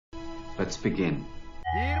Let's begin.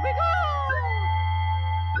 Here we go!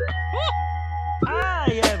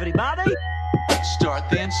 Hi, everybody! Start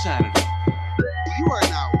the insanity. You are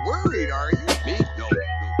not worried, are you? Me? No.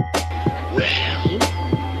 Well,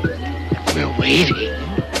 we're waiting.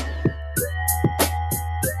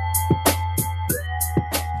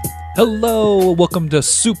 Hello, welcome to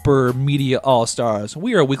Super Media All-Stars.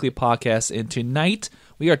 We are a weekly podcast, and tonight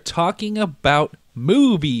we are talking about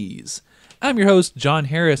movies. I'm your host, John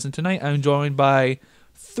Harris, and tonight I'm joined by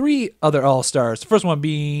three other All-Stars. The first one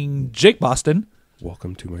being Jake Boston.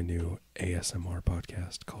 Welcome to my new ASMR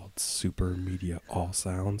podcast called Super Media All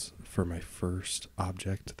Sounds. For my first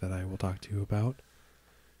object that I will talk to you about,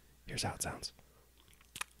 here's how it sounds.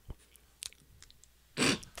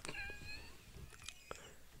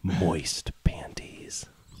 Moist panties.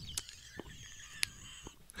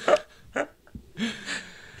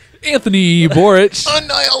 Anthony Borich.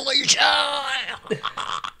 Annihilation!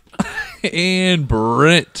 And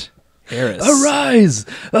Brent Harris. Arise!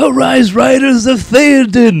 Arise, riders of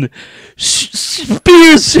Theoden!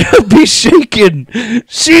 Spears shall be shaken!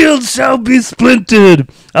 Shields shall be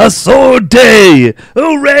splintered! A sword day!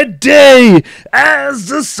 A red day! As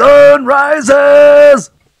the sun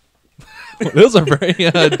rises! Those are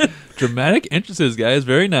very dramatic entrances, guys.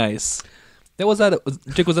 Very nice. Jake, was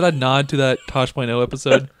that a nod to that Tosh.0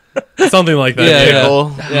 episode? Something like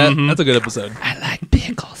that. Yeah, that's a good episode. I like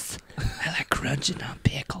pickles. I like crunching on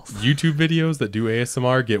pickles. YouTube videos that do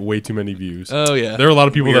ASMR get way too many views. Oh, yeah. There are a lot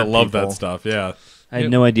of people Weird that love people. that stuff, yeah. I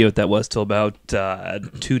had no idea what that was till about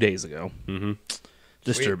 2 days ago. Mm-hmm.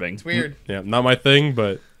 Disturbing. It's weird. Yeah, not my thing,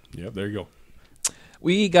 but yeah, there you go.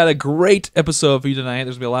 We got a great episode for you tonight.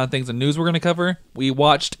 There's going to be a lot of things in news we're going to cover. We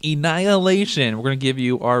watched Annihilation. We're going to give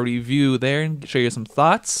you our review there and show you some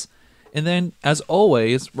thoughts. And then, as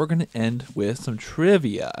always, we're going to end with some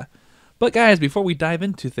trivia. But guys, before we dive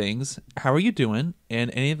into things, how are you doing?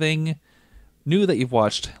 And anything new that you've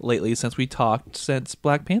watched lately since we talked since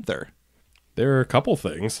Black Panther? There are a couple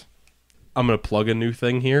things. I'm going to plug a new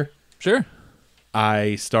thing here. Sure.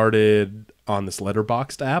 I started on this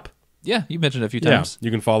Letterboxd app. Yeah, you mentioned it a few times. Yeah,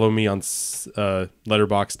 you can follow me on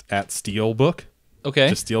Letterboxd at Steelbook. Okay.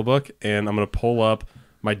 Just Steelbook. And I'm going to pull up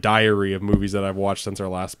my diary of movies that I've watched since our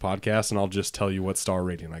last podcast, and I'll just tell you what star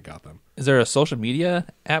rating I got them. Is there a social media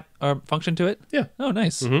app or function to it? Yeah. Oh,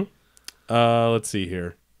 nice. Mm-hmm. Let's see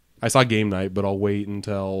here. I saw Game Night, but I'll wait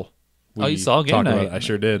until we you saw Game talk about Night. it. I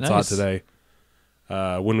sure did. Nice. Saw it today.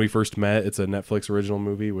 When We First Met, it's a Netflix original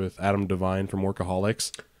movie with Adam Devine from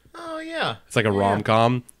Workaholics. Oh, yeah. It's like a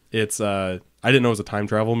rom-com. It's I didn't know it was a time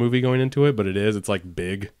travel movie going into it, but it is. It's like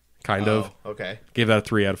big, kind of. Okay. Gave that a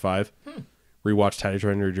 3 out of 5. Rewatched How to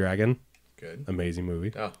Train Your Dragon. Good. Amazing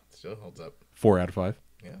movie. Oh, still holds up. 4 out of 5.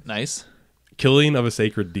 Nice. Killing of a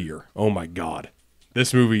Sacred Deer. Oh my god.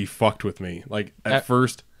 This movie fucked with me. Like, at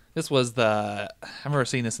first... This was I remember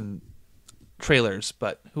seeing this in trailers,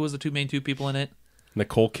 but who was the two people in it?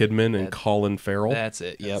 Nicole Kidman and Colin Farrell. That's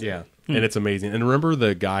it. Yep. Yeah. And it's amazing. And remember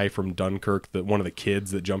the guy from Dunkirk, one of the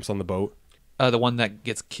kids that jumps on the boat? The one that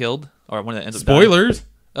gets killed, or one that ends up dying? Spoilers!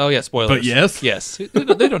 Oh, yeah, spoilers. But yes. Yes. They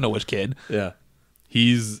don't know which kid. Yeah.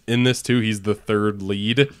 He's in this too. He's the third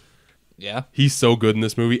lead. Yeah. He's so good in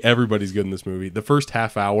this movie. Everybody's good in this movie. The first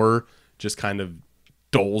half hour just kind of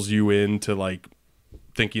doles you into like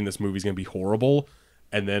thinking this movie's going to be horrible.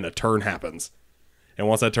 And then a turn happens. And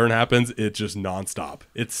once that turn happens, it's just nonstop.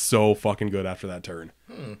 It's so fucking good after that turn.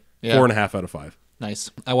 Yeah. 4.5 out of 5.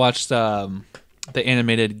 Nice. I watched the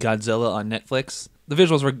animated Godzilla on Netflix. The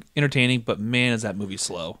visuals were entertaining, but man, is that movie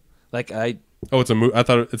slow. Oh, it's a movie. I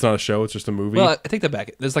thought it's not a show. It's just a movie. Well, I take that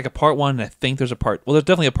back. There's like a part 1, and I think there's a part... Well, there's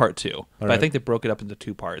definitely a part 2. But I right. think they broke it up into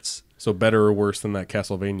 2 parts. So better or worse than that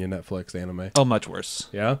Castlevania Netflix anime? Oh, much worse.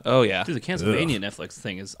 Yeah? Oh, yeah. Dude, the Castlevania Netflix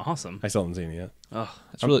thing is awesome. I still haven't seen it yet. Oh,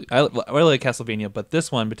 It's really, I really like Castlevania, but this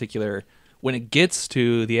one in particular, when it gets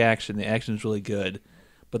to the action is really good,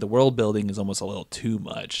 but the world building is almost a little too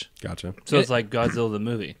much. Gotcha. so it's like Godzilla the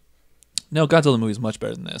movie. No, Godzilla movie is much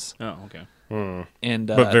better than this. Oh, okay. And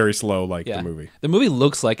But very slow like yeah. the movie. The movie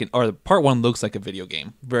looks like the part 1 looks like a video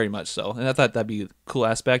game, very much so. And I thought that'd be a cool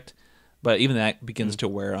aspect, but even that begins to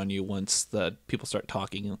wear on you once the people start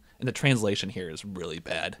talking, and the translation here is really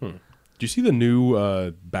bad. Do you see the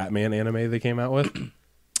new Batman anime they came out with?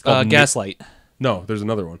 Gaslight. No, there's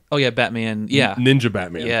another one. Oh, yeah, Batman. Yeah. Ninja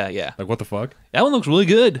Batman. Yeah. Like, what the fuck? That one looks really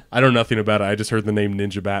good. I know nothing about it. I just heard the name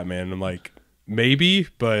Ninja Batman, and I'm like, maybe,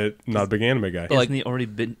 but not a big anime guy. Hasn't he already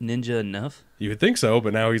been ninja enough? You would think so,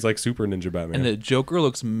 but now he's like super Ninja Batman. And the Joker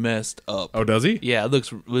looks messed up. Oh, does he? Yeah, it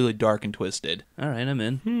looks really dark and twisted. All right, I'm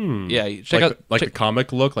in. Yeah, check like out the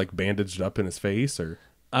comic look, like bandaged up in his face, or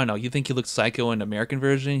I don't know. You think he looks psycho in the American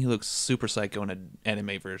version? He looks super psycho in an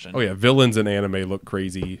anime version. Oh yeah, villains in anime look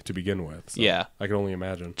crazy to begin with. So Yeah. I can only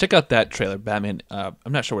imagine. Check out that trailer, Batman. I'm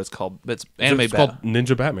not sure what it's called, but it's anime. It's called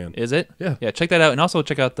Ninja Batman. Is it? Yeah. Yeah. Check that out, and also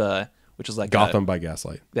check out which is like Gotham by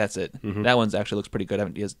Gaslight. that's it. That one's actually looks pretty good.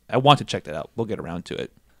 I want to check that out. We'll get around to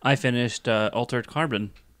it. I finished Altered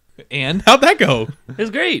Carbon. And How'd that go? It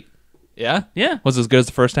was great. yeah, Yeah. was it as good as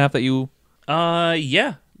the first half that you?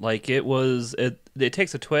 Yeah. Like it was. It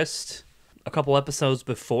takes a twist a couple episodes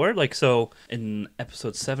before. Like so, in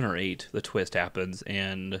episode 7 or 8, the twist happens,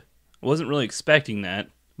 and I wasn't really expecting that,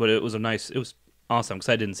 but it was awesome because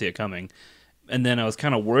I didn't see it coming. And then I was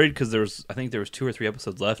kind of worried because I think there was 2 or 3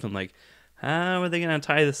 episodes left. I'm like, how are they going to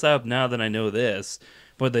tie this up now that I know this?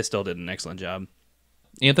 But they still did an excellent job.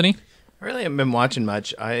 Anthony? I really haven't been watching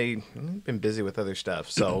much. I've been busy with other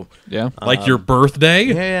stuff. So, Yeah. Like your birthday?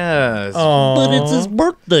 yeah. But it's his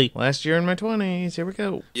birthday. Last year in my 20s. Here we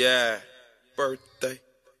go. Yeah, birthday.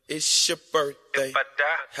 It's your birthday.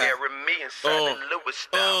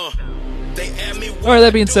 All right,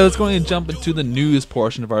 that being said, let's go ahead and jump into the news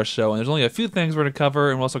portion of our show. And there's only a few things we're going to cover,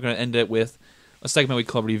 and we're also going to end it with a segment we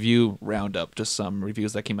call Review Roundup, just some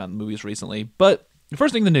reviews that came out in movies recently. But the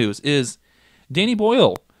first thing in the news is Danny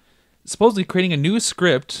Boyle supposedly creating a new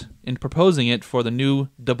script and proposing it for the new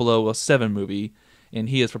 007 movie. And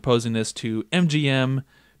he is proposing this to MGM,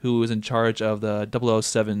 who is in charge of the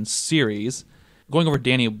 007 series. Going over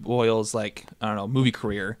Danny Boyle's, movie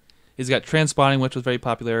career. He's got Trainspotting, which was very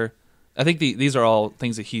popular. I think these are all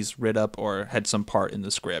things that he's writ up or had some part in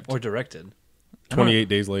the script. Or directed. 28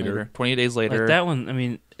 Days Later. 28 Days Later. Like that one, I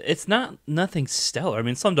mean, it's nothing stellar. I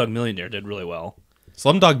mean, Slumdog Millionaire did really well.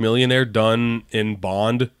 Slumdog Millionaire done in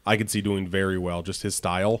Bond, I could see doing very well. Just his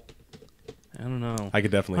style. I don't know. I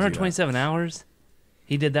could definitely see that. 127 Hours.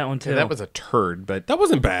 He did that one too. Yeah, that was a turd, but That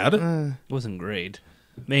wasn't bad. It wasn't great.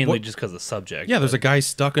 Mainly What? just because of the subject. Yeah, there's a guy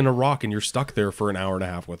stuck in a rock, and you're stuck there for an hour and a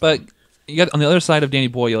half with But him. you got on the other side of Danny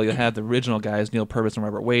Boyle, you have the original guys, Neil Purvis and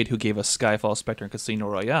Robert Wade, who gave us Skyfall, Spectre, and Casino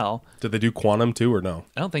Royale. Did they do Quantum too, or no?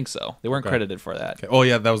 I don't think so. They weren't credited for that. Okay. Oh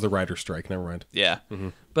yeah, that was the writer's strike. Never mind. Yeah.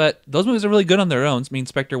 But those movies are really good on their own. I mean,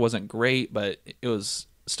 Spectre wasn't great, but it was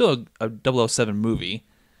still a 007 movie.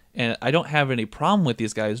 And I don't have any problem with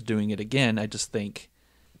these guys doing it again. I just think,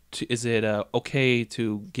 is it okay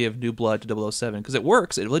to give new blood to 007? Because it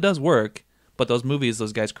works. It really does work. But those movies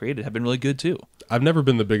those guys created have been really good too. I've never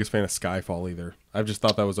been the biggest fan of Skyfall either. I've just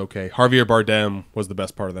thought that was okay. Javier Bardem was the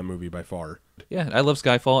best part of that movie by far. Yeah, I love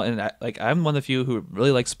Skyfall, and I'm one of the few who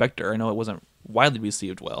really like Spectre. I know it wasn't widely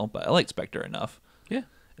received well, but I like Spectre enough. Yeah.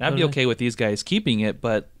 And I'd be okay with these guys keeping it,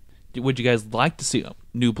 but would you guys like to see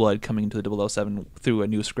new blood coming into the 007 through a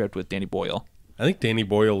new script with Danny Boyle? I think Danny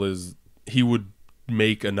Boyle he would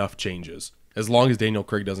make enough changes. As long as Daniel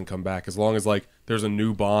Craig doesn't come back, as long as there's a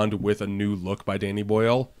new Bond with a new look by Danny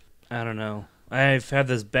Boyle. I don't know. I've had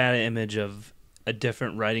this bad image of a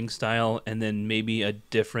different writing style and then maybe a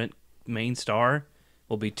different main star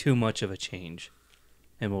will be too much of a change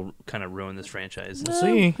and will kind of ruin this franchise.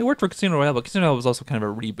 See, it worked for Casino Royale, but Casino Royale was also kind of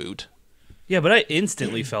a reboot. Yeah, but I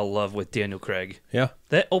instantly fell in love with Daniel Craig. Yeah.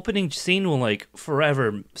 That opening scene will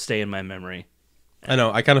forever stay in my memory. I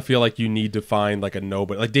know. I kind of feel like you need to find a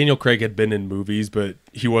nobody. Like Daniel Craig had been in movies, but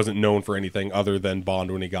he wasn't known for anything other than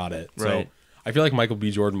Bond when he got it. Right. So I feel like Michael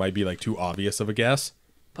B. Jordan might be too obvious of a guess.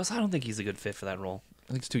 Plus, I don't think he's a good fit for that role. I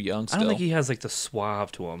think it's too young I still. don't think he has the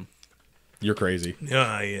suave to him. You're crazy.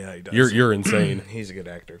 yeah, he does. You're insane. He's a good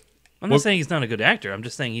actor. I'm not saying he's not a good actor. I'm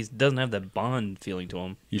just saying he doesn't have that Bond feeling to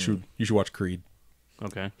him. You should watch Creed.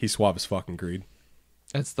 Okay. He's suave as fucking Creed.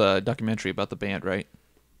 That's the documentary about the band, right?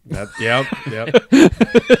 Yep.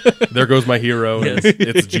 There goes my hero. Yes.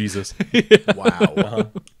 It's Jesus. Wow.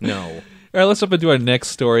 No. All right, let's jump into our next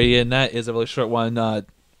story, and that is a really short one. I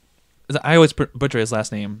always butcher his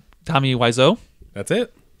last name. Tommy Wiseau That's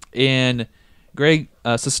it. and Greg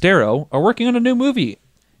Sestero are working on a new movie.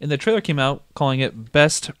 And the trailer came out calling it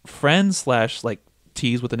Best Friends /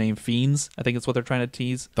 tease with the name Fiends. I think it's what they're trying to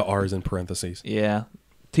tease. The R is in parentheses. Yeah,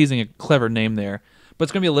 teasing a clever name there. But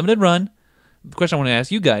it's going to be a limited run. The question I want to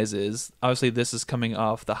ask you guys is, obviously this is coming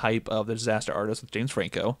off the hype of The Disaster Artist with James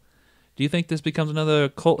Franco. Do you think this becomes another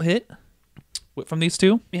cult hit from these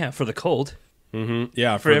two? Yeah, for the cold. Mm-hmm.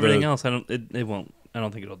 Yeah. For everything else, it won't. I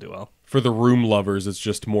don't think it'll do well. For the room lovers, it's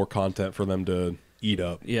just more content for them to eat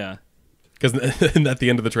up. Yeah. Because at the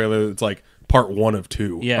end of the trailer, it's part 1 of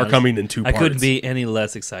 2 Yeah. are coming in 2 I parts. couldn't be any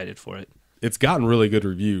less excited for it. It's gotten really good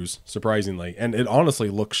reviews, surprisingly, and it honestly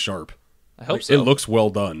looks sharp. I hope so. It looks well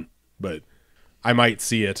done, but I might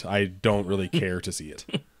see it. I don't really care to see it.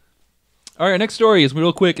 All right, our next story is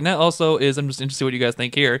real quick, and that also is, I'm just interested in what you guys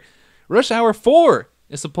think here. Rush Hour 4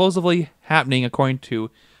 is supposedly happening, according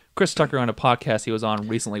to Chris Tucker on a podcast he was on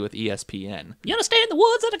recently with ESPN. You understand the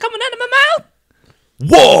words that are coming out of my mouth?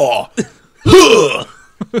 War! Huh!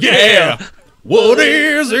 Yeah! What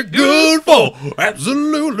is it good for?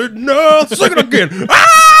 Absolutely nothing. Sing it again.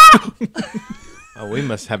 Ah! Oh, we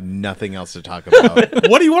must have nothing else to talk about.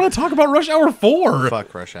 What do you want to talk about Rush Hour 4?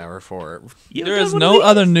 Fuck Rush Hour 4. There is no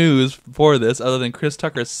other news for this other than Chris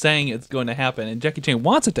Tucker saying it's going to happen, and Jackie Chan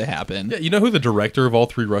wants it to happen. Yeah, you know who the director of all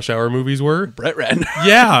 3 Rush Hour movies were? Brett Ratner.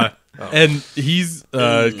 Yeah. And he's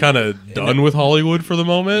kind of done with Hollywood for the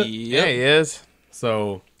moment. Yeah, he is.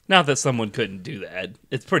 So, Not that someone couldn't do that.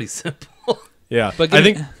 It's pretty simple. yeah. But I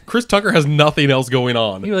think Chris Tucker has nothing else going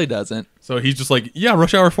on. He really doesn't. So he's just like, yeah,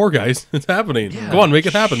 Rush Hour 4, guys. It's happening. Go on, make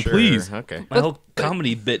it happen, Sure, please. Okay. My whole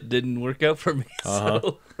comedy bit didn't work out for me.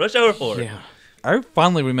 So Rush Hour 4. Yeah. I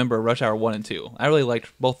fondly remember Rush Hour 1 and 2. I really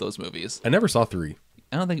liked both those movies. I never saw 3,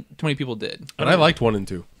 I don't think too many people did. but I liked 1 and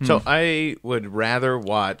 2. So I would rather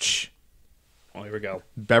watch Oh, here we go.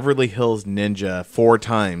 Beverly Hills Ninja 4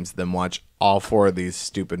 times than watch all 4 of these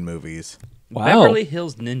stupid movies. Wow. Beverly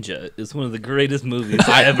Hills Ninja is one of the greatest movies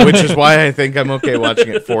ever. Which is why I think I'm okay watching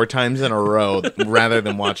it 4 times in a row rather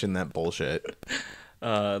than watching that bullshit.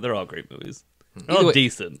 They're all great movies. They're Either all way,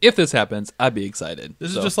 decent. If this happens, I'd be excited.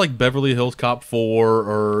 This So, is just like Beverly Hills Cop 4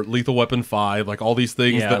 or Lethal Weapon 5, like all these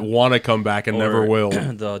things Yeah. that want to come back and never Or will.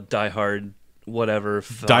 The Die Hard, whatever.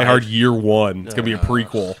 Die Hard Year 1. It's going to be a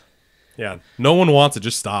prequel. Yeah. No one wants it.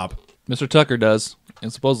 Just stop. Mr. Tucker does,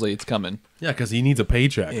 and supposedly it's coming. Yeah, because he needs a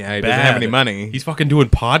paycheck. Yeah, he doesn't have any money. He's fucking doing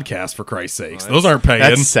podcasts, for Christ's sakes. Those aren't paying.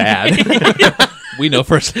 That's sad. We know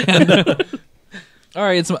firsthand. All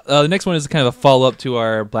right, the next one is kind of a follow-up to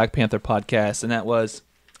our Black Panther podcast, and that was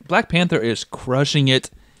Black Panther is crushing it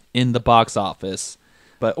in the box office.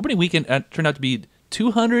 But opening weekend turned out to be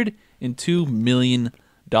 $202 million,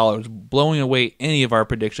 blowing away any of our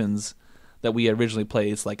predictions that we had originally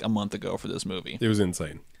placed like a month ago for this movie. It was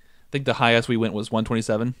insane. I think the highest we went was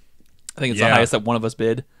 127. I think it's the Yeah. highest that one of us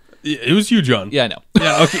bid. It was you, John. Yeah, I know.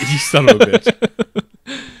 Yeah, okay. You son of a bitch.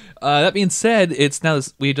 That being said, it's now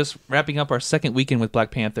we're just wrapping up our second weekend with Black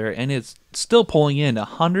Panther, and it's still pulling in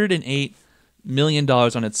 $108 million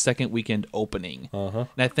on its second weekend opening. And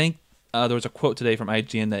I think there was a quote today from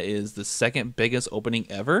IGN that is the second biggest opening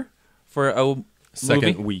ever for a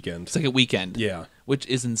Second movie. weekend. Second weekend. Yeah. Which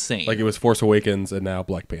is insane. Like it was Force Awakens and now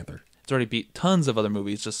Black Panther. It's already beat tons of other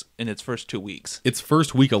movies just in its first 2 weeks. Its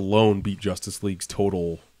first week alone beat Justice League's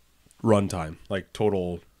total runtime, like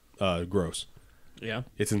total gross. Yeah.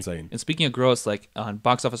 It's insane. And speaking of gross, like on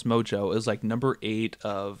Box Office Mojo, it was like number 8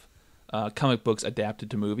 of comic books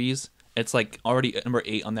adapted to movies. It's like already at number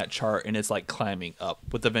 8 on that chart, and it's like climbing up,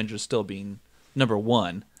 with Avengers still being number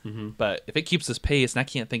 1. But if it keeps this pace, and I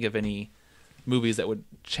can't think of any movies that would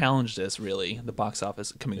challenge this, really, the box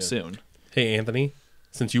office coming soon. Hey, Anthony,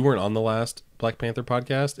 since you weren't on the last Black Panther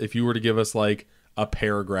podcast, if you were to give us like a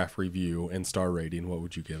paragraph review and star rating, what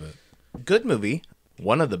would you give it? Good movie.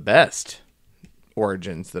 One of the best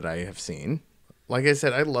origins that I have seen. Like I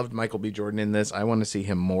said, I loved Michael B. Jordan in this. I want to see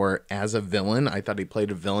him more as a villain. I thought he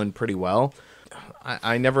played a villain pretty well.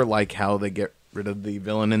 I never like how they get rid of the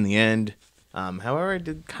villain in the end. However, I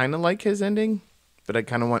did kind of like his ending, but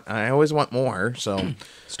I always want more. So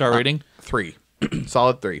Star rating? 3.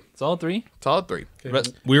 Solid 3. Solid 3? Solid 3.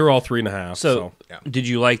 We were all 3.5. So, yeah.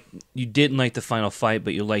 you didn't like the final fight,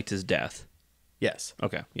 but you liked his death. Yes.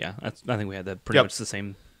 Okay, yeah. I think we had that pretty much the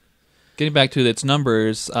same. Getting back to its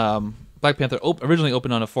numbers, Black Panther originally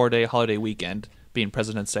opened on a 4-day holiday weekend, being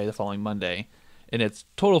President's Day the following Monday, and its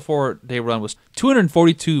total 4-day run was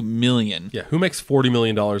 $242 million. Yeah, who makes $40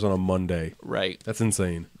 million on a Monday? Right. That's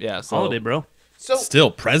insane. Yeah. So Holiday, bro. So Still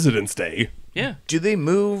President's Day. Yeah. do they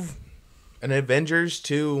move an Avengers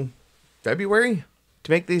to February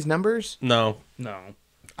to make these numbers? No. No.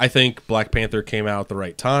 I think Black Panther came out at the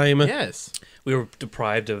right time. Yes. We were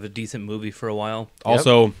deprived of a decent movie for a while.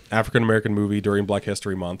 Also, African American movie during Black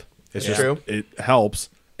History Month. It's just True. it helps,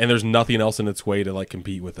 and there's nothing else in its way to like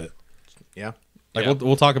compete with it. Yeah. Like Yeah.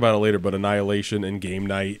 we'll talk about it later, but Annihilation and Game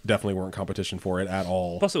Night definitely weren't competition for it at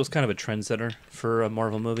all. Plus, it was kind of a trendsetter for a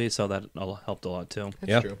Marvel movie, so that helped a lot too.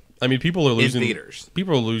 That's true. I mean, people are losing theaters.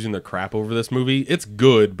 People are losing their crap over this movie. It's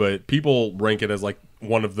good, but people rank it as like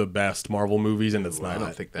one of the best Marvel movies, and it's I not.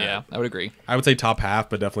 don't think that. yeah, I would agree. I would say top half,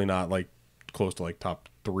 but definitely not like close to like top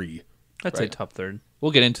 3. I'd say top third.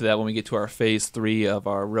 We'll get into that when we get to our Phase 3 of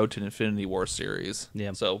our Road to Infinity War series.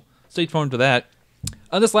 Yeah. So stay tuned to that.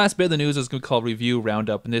 This last bit of the news is going to be called Review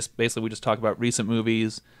Roundup, and this basically we just talk about recent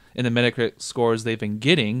movies and the Metacritic scores they've been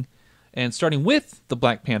getting. And starting with the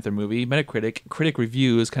Black Panther movie, Metacritic critic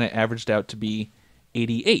reviews kind of averaged out to be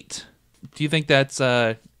 88. Do you think that's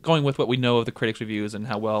going with what we know of the critics' reviews and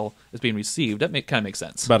how well it's being received? That kind of makes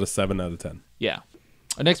sense. About a 7 out of 10. Yeah.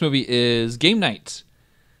 Our next movie is Game Night.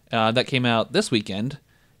 That came out this weekend,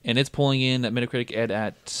 and it's pulling in at Metacritic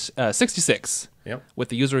at 66. Yep. With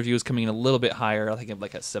the user reviews coming in a little bit higher, I think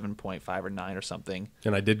like at 7.5 or 9 or something.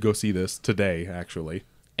 And I did go see this today, actually.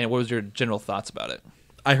 And what was your general thoughts about it?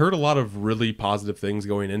 I heard a lot of really positive things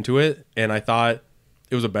going into it, and I thought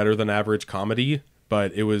it was a better than average comedy,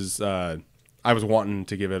 but it was I was wanting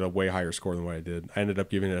to give it a way higher score than what I did. I ended up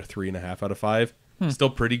giving it a 3.5 out of 5.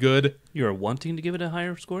 Still pretty good. You are wanting to give it a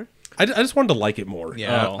higher score? I just wanted to like it more.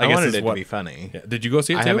 Yeah, I I guess wanted is it what- to be funny. Yeah. Did you go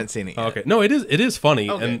see it too? I haven't seen it yet. Oh, okay. No, it is funny,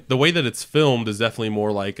 Okay. and the way that it's filmed is definitely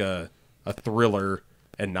more like a thriller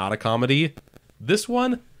and not a comedy. This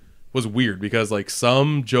one was weird because like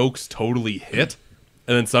some jokes totally hit,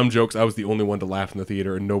 and then some jokes I was the only one to laugh in the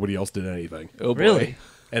theater and nobody else did anything. Oh, boy. Really?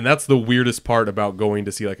 And that's the weirdest part about going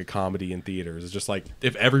to see like a comedy in theaters. It's just like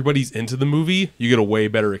if everybody's into the movie, you get a way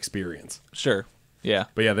better experience. Sure. Yeah.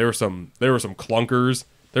 But yeah, there were some clunkers.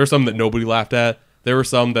 There were some that nobody laughed at. There were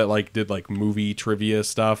some that like did like movie trivia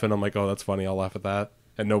stuff, and I'm like, oh, that's funny. I'll laugh at that.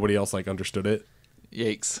 And nobody else like understood it.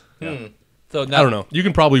 Yikes. Yeah. So I don't know. You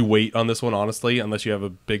can probably wait on this one, honestly, unless you have a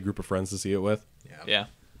big group of friends to see it with. Yeah.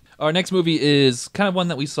 Our next movie is kind of one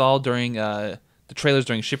that we saw during the trailers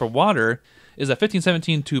during Shape of Water. Is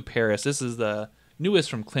 1517 to Paris. This is the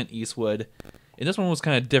newest from Clint Eastwood. And this one was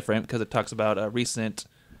kind of different because it talks about recent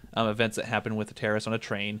events that happened with the terrorists on a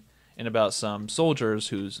train and about some soldiers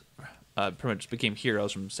who's pretty much became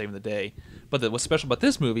heroes from saving the day. But what's special about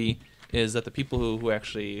this movie is that the people who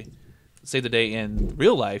actually saved the day in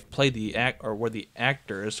real life played were the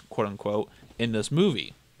actors, quote unquote, in this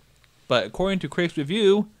movie. But according to critics'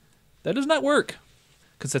 review, that does not work.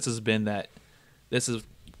 Consensus has been that this is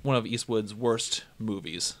one of Eastwood's worst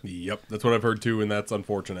movies. Yep, that's what I've heard too, and that's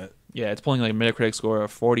unfortunate. Yeah, it's pulling like a Metacritic score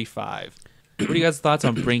of 45. What are you guys' thoughts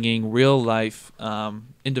on bringing real life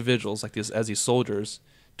individuals like this as these soldiers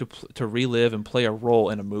to relive and play a role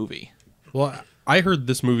in a movie? Well, I heard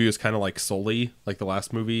this movie was kind of like Sully, like the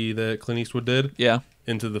last movie that Clint Eastwood did. Yeah.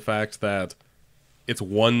 Into the fact that it's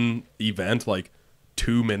one event, like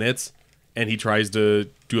 2 minutes, and he tries to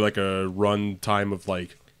do like a run time of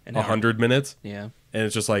like An hour. 100 minutes. Yeah. And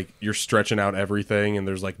it's just like you're stretching out everything, and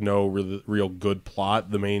there's like no real good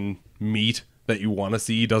plot. The main meat that you want to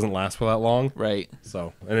see doesn't last for that long. Right.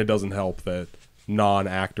 So, and it doesn't help that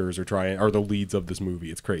non-actors are the leads of this movie.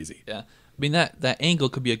 It's crazy. Yeah. I mean, that angle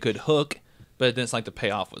could be a good hook, but then it's like the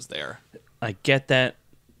payoff was there. I get that,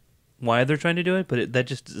 why they're trying to do it, but that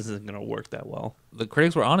just isn't going to work that well. The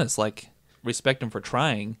critics were honest, like, respect him for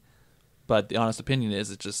trying, but the honest opinion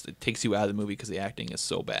is it takes you out of the movie because the acting is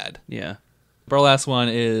so bad. Yeah. Our last one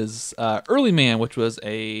is Early Man, which was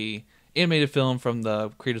a animated film from the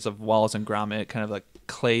creators of Wallace and Gromit, kind of like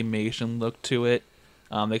claymation look to it.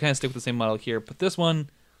 They kind of stick with the same model here, but this one,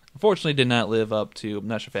 unfortunately, did not live up to, I'm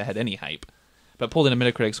not sure if it had any hype, but pulled in a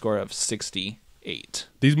Metacritic score of 68.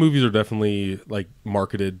 These movies are definitely like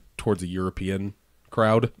marketed towards a European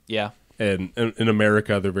crowd. Yeah. And in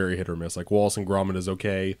America, they're very hit or miss. Like Wallace and Gromit is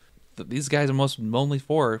okay. These guys are most probably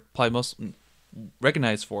most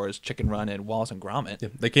recognized for is Chicken Run and Wallace and Gromit. Yeah,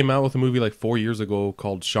 they came out with a movie like 4 years ago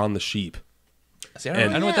called Shaun the Sheep. See, I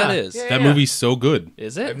don't know what that is. Yeah. That movie's so good.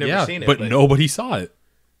 Is it? I've never seen it, but but- nobody saw it.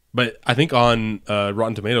 But I think on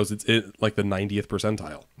Rotten Tomatoes, it's like the 90th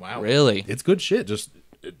percentile. Wow. Really? It's good shit. Just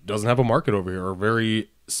it doesn't have a market over here, or a very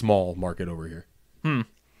small market over here. And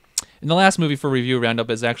the last movie for review roundup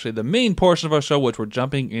is actually the main portion of our show, which we're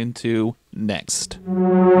jumping into next.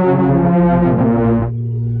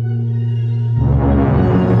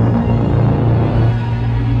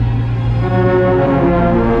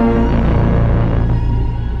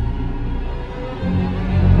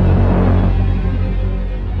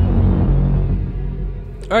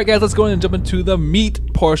 All right, guys, let's go in and jump into the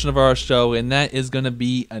meat portion of our show, and that is going to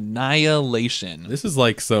be Annihilation. This is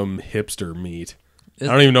like some hipster meat. I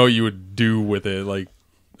don't even know what you would do with it. Like,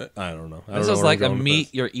 I don't know. This is like a meat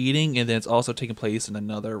you're eating, and then it's also taking place in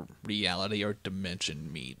another reality or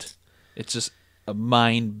dimension meat. It's just a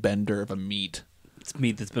mind bender of a meat. It's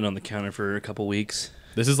meat that's been on the counter for a couple weeks.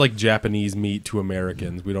 This is like Japanese meat to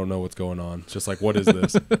Americans. We don't know what's going on. It's just like, what is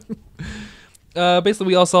this? Basically,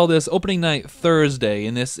 we all saw this opening night Thursday,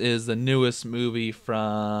 and this is the newest movie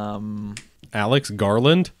from... Alex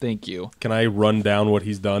Garland. Thank you. Can I run down what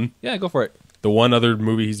he's done? Yeah, go for it. The one other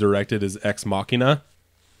movie he's directed is Ex Machina,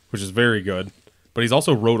 which is very good. But he's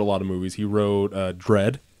also wrote a lot of movies. He wrote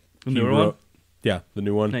Dread. The newer one? Yeah, the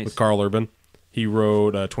new one Nice. with Carl Urban. He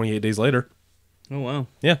wrote 28 Days Later. Oh, wow.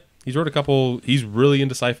 Yeah, he's wrote a couple. He's really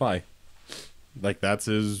into sci-fi. Like that's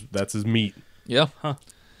his meat. Yeah.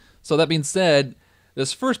 So that being said,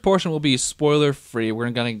 this first portion will be spoiler free. We're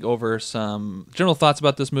going to go over some general thoughts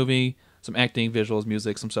about this movie, some acting, visuals,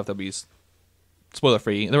 music, some stuff that'll be spoiler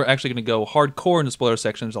free. And then we're actually going to go hardcore in the spoiler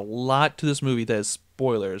section. There's a lot to this movie that is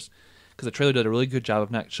spoilers because the trailer did a really good job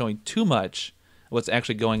of not showing too much of what's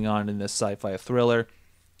actually going on in this sci-fi thriller.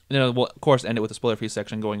 And then we'll, of course, end it with a spoiler free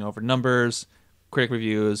section going over numbers, critic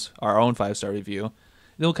reviews, our own 5-star review. And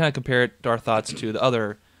then we'll kind of compare it to our thoughts to the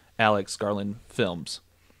other Alex Garland films.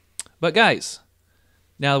 But guys,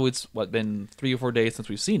 now it's been 3 or 4 days since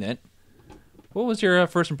we've seen it. What was your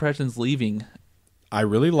first impressions leaving? I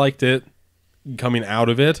really liked it coming out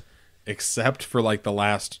of it, except for like the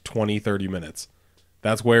last 20-30 minutes.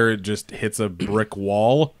 That's where it just hits a brick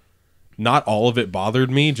wall. Not all of it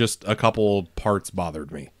bothered me, just a couple parts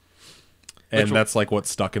bothered me. And that's like what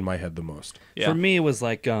stuck in my head the most. Yeah. For me, it was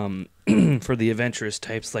like for the adventurous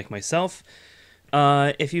types like myself,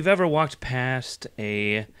 if you've ever walked past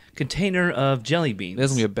a container of jelly beans.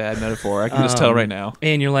 This is going to be a bad metaphor. I can just tell right now.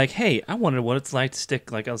 And you're like, hey, I wonder what it's like to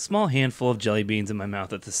stick like a small handful of jelly beans in my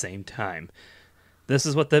mouth at the same time. This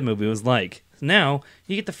is what that movie was like. Now,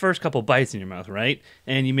 you get the first couple bites in your mouth, right?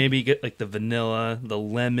 And you maybe get like the vanilla, the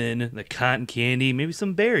lemon, the cotton candy, maybe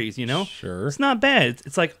some berries, you know? Sure. It's not bad.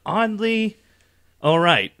 It's like oddly all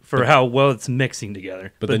right for how well it's mixing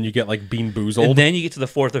together. But then you get like Bean Boozled. And then you get to the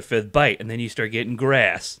 4th or 5th bite, and then you start getting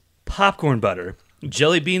grass, popcorn butter,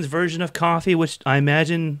 jelly beans version of coffee, which I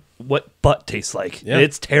imagine what butt tastes like. Yeah.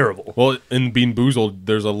 It's terrible. Well, in Bean Boozled,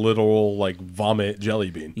 there's a little like vomit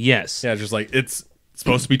jelly bean. Yes. Yeah, just like it's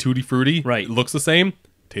supposed to be tutti frutti. Right. It looks the same.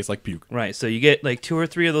 Tastes like puke. Right. So you get like 2 or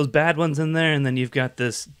 3 of those bad ones in there, and then you've got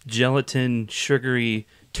this gelatin, sugary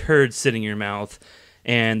turd sitting in your mouth,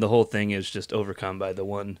 and the whole thing is just overcome by the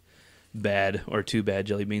one bad or 2 bad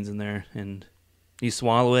jelly beans in there, and you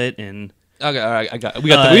swallow it, and Okay, all right, we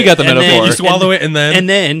got the and metaphor. then You swallow it, and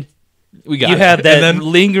then we got you it. have that And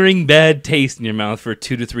then- lingering bad taste in your mouth for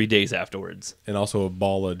 2 to 3 days afterwards. and also a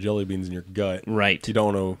ball of jelly beans in your gut. Right. You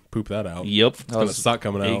don't want to poop that out. Yep. It's gonna suck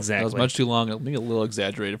coming out. That Exactly. was much too long. Maybe a little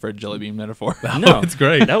exaggerated for a jelly bean metaphor. No, It's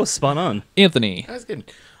great. That was spot on. Anthony. That's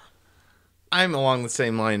good. I'm along the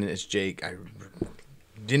same line as Jake. I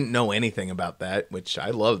didn't know anything about that, which I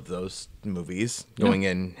loved those movies, going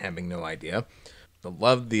in having no idea. I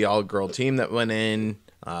loved the all-girl team that went in.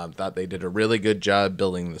 Thought they did a really good job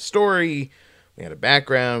building the story. We had a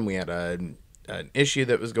background. We had an issue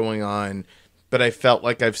that was going on. But I felt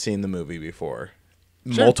like I've seen the movie before.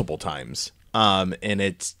 Multiple times. And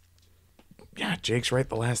it's... Yeah, Jake's right.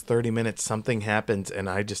 The last 30 minutes, something happens, and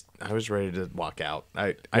I was ready to walk out.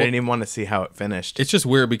 I didn't even want to see how it finished. It's just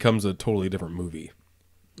where it becomes a totally different movie,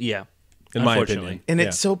 Yeah. in my Unfortunately. opinion. And Yeah.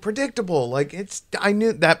 it's so predictable. Like I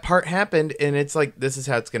knew that part happened, and it's like, this is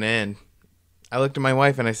how it's gonna end. I looked at my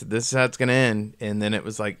wife and I said, "This is how it's gonna end." And then it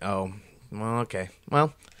was like, "Oh, well, okay.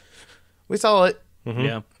 Well, we saw it."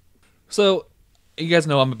 Yeah. So, you guys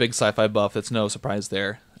know I'm a big sci-fi buff. It's no surprise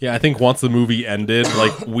there. Yeah, I think once the movie ended,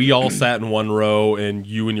 like we all sat in one row, and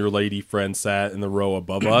you and your lady friend sat in the row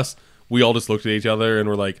above us. We all just looked at each other and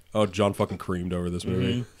were like, "Oh, John fucking creamed over this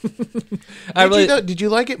movie." Did you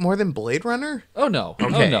like it more than Blade Runner? Oh no!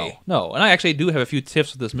 Okay. Oh no! And I actually do have a few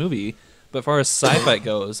tips with this movie. But as far as sci-fi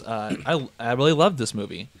goes, I really loved this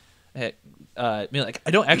movie. I mean, like I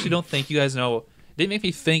don't think you guys know. It didn't make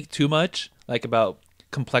me think too much like about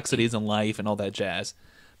complexities in life and all that jazz.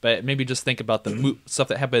 But maybe just think about the stuff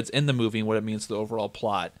that happens in the movie and what it means to the overall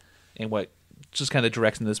plot and what just kind of the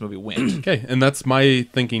direction this movie went. Okay, and that's my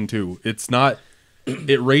thinking too. It's not.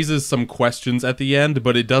 It raises some questions at the end,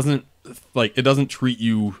 but it doesn't treat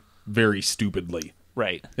you very stupidly.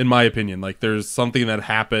 Right. In my opinion, like there's something that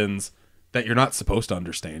happens that you're not supposed to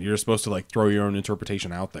understand. You're supposed to like throw your own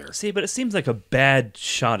interpretation out there. See, but it seems like a bad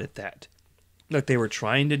shot at that. Like they were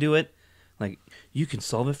trying to do it. Like, you can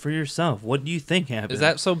solve it for yourself. What do you think happened? Is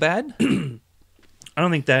that so bad? I don't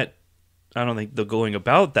think the going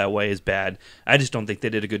about that way is bad. I just don't think they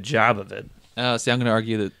did a good job of it. See, I'm going to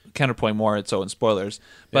argue the counterpoint more so in spoilers.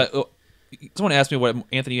 But someone asked me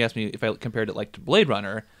Anthony asked me if I compared it like to Blade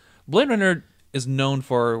Runner. Blade Runner is known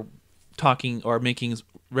for talking or making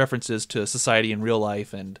references to society in real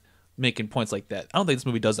life and making points like that. I don't think this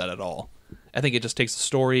movie does that at all. I think it just takes a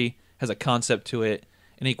story, has a concept to it.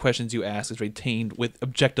 Any questions you ask is retained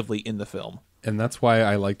objectively in the film. And that's why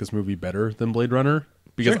I like this movie better than Blade Runner,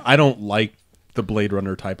 because I don't like the Blade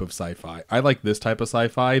Runner type of sci-fi. I like this type of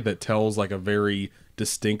sci-fi that tells like a very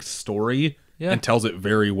distinct story and tells it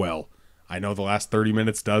very well. I know the last 30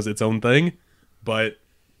 minutes does its own thing, but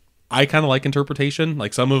I kind of like interpretation.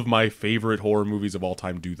 Like some of my favorite horror movies of all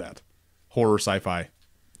time do that. Horror sci-fi.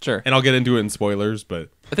 Sure. And I'll get into it in spoilers, but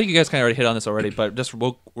I think you guys kind of already hit on this already, but just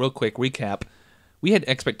real quick recap. We had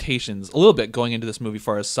expectations a little bit going into this movie as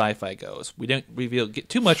far as sci-fi goes. We didn't get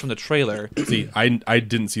too much from the trailer. see, I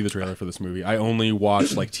didn't see the trailer for this movie. I only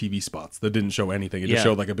watched like TV spots that didn't show anything. It just Yeah.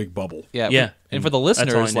 showed like a big bubble. Yeah. And for the all I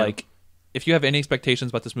listeners, know. like, if you have any expectations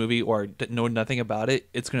about this movie or know nothing about it,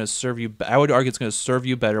 it's going to serve you. I would argue it's going to serve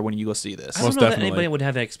you better when you go see this. I don't Most know that definitely. anybody would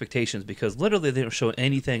have expectations because literally they don't show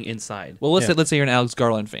anything inside. Well, let's say you're an Alex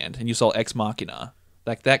Garland fan and you saw Ex Machina.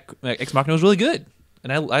 Like Ex Machina was really good,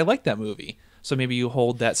 and I liked that movie. So maybe you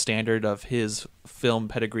hold that standard of his film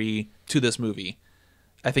pedigree to this movie.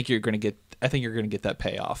 I think you're going to get that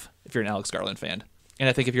payoff if you're an Alex Garland fan, and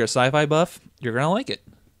I think if you're a sci-fi buff, you're going to like it.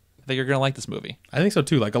 I think you're going to like this movie. I think so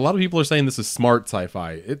too. Like a lot of people are saying this is smart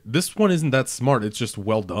sci-fi. This one isn't that smart. It's just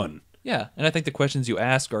well done. Yeah, and I think the questions you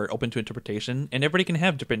ask are open to interpretation, and everybody can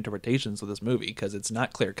have different interpretations of this movie because it's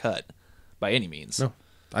not clear cut by any means. No.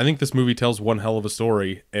 I think this movie tells one hell of a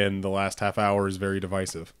story, and the last half hour is very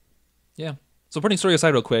divisive. Yeah. So putting story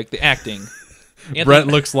aside real quick, the acting. Brett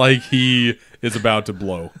looks like he is about to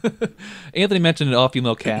blow. Anthony mentioned an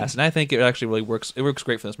all-female cast, and I think it actually really works. It works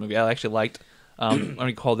great for this movie. I actually liked.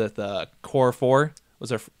 I called it the core four. Was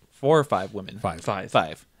there 4 or 5 women?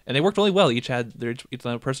 Five. And they worked really well. Each had their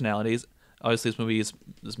own personalities. Obviously, this movie's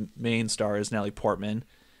main star is Natalie Portman,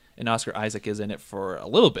 and Oscar Isaac is in it for a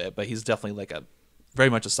little bit, but he's definitely like very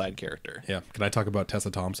much a side character. Yeah. Can I talk about Tessa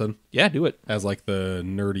Thompson Yeah, do it. as like the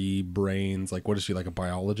nerdy brains? Like, what is she, like a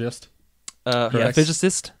biologist? A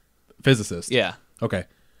physicist. Physicist. Yeah. Okay.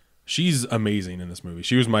 She's amazing in this movie.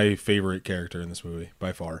 She was my favorite character in this movie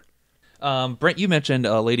by far. Brent, you mentioned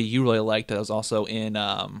a lady you really liked that was also in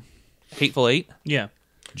Hateful Eight. Yeah.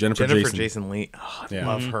 Jennifer Jason Leigh. Oh, I Yeah.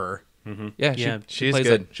 love her. Yeah, Yeah, she she's plays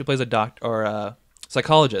good. she plays a doctor or a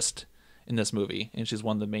psychologist in this movie, and she's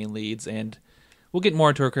one of the main leads. And we'll get more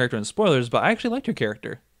into her character in spoilers, but I actually liked her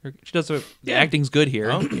character. She does the acting's good here.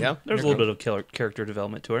 Oh, yeah. There's a little bit of character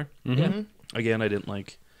development to her. Yeah. Again, I didn't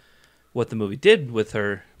like what the movie did with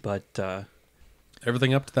her, but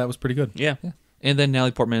Everything up to that was pretty good. yeah. And then Natalie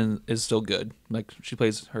Portman is still good. Like she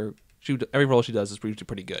plays her, every role she does is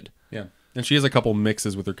pretty good. Yeah. And she has a couple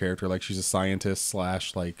mixes with her character. Like she's a scientist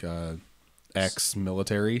slash like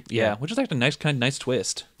ex-military. Yeah, which is like a nice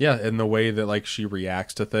twist. Yeah, and the way that like she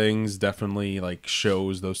reacts to things definitely like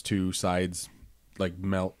shows those two sides like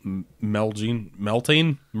merging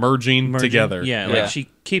together. Yeah, Yeah. like she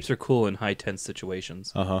keeps her cool in high tense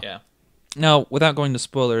situations. Yeah. Now, without going to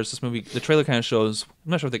spoilers, this movie, the trailer kind of shows.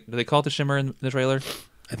 I'm not sure if do they call it the shimmer in the trailer?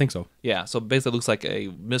 I think so. Yeah. So basically, it looks like a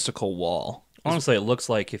mystical wall. Honestly, it looks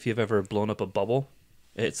like if you've ever blown up a bubble,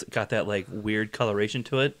 it's got that like weird coloration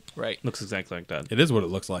to it. Right. Looks exactly like that. It is what it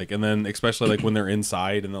looks like. And then especially like when they're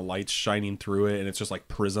inside and the light's shining through it and it's just like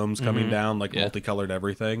prisms coming down, like Yeah. multicolored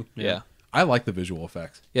everything. Yeah. I like the visual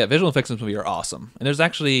effects. Yeah. Visual effects in this movie are awesome, and there's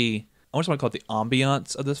actually I just want to call it the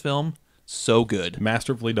ambiance of this film. So good.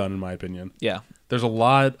 Masterfully done in my opinion. Yeah. There's a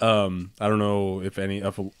lot I don't know if any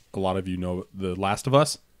of a lot of you know The Last of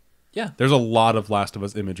Us. Yeah. There's a lot of Last of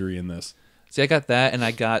Us imagery in this. See, I got that, and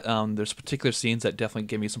I got there's particular scenes that definitely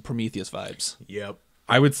give me some Prometheus vibes. Yep.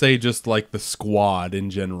 I would say just like the squad in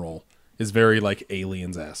general is very like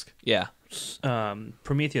Aliens-esque. Yeah.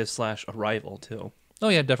 Prometheus / Arrival too. Oh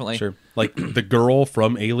yeah, definitely. Sure. Like the girl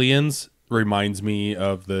from Aliens reminds me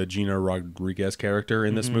of the Gina Rodriguez character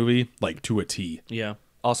in this movie, like to a T. Yeah.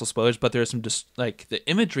 Also spoilers, but there's some just like the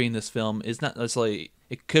imagery in this film is not necessarily.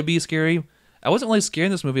 It could be scary. I wasn't really scared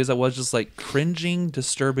in this movie as I was just like cringing,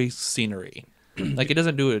 disturbing scenery. Like it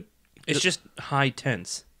doesn't do it. It's just high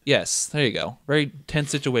tense. Yes, there you go. Very tense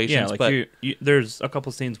situations. Yeah, like but there's a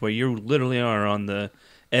couple scenes where you literally are on the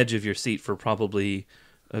edge of your seat for probably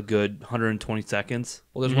a good 120 seconds.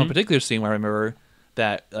 well, there's one particular scene where I remember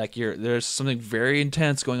that like there's something very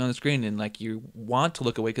intense going on the screen, and like you want to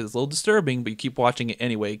look away because it's a little disturbing, but you keep watching it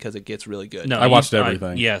anyway because it gets really good. No, I watched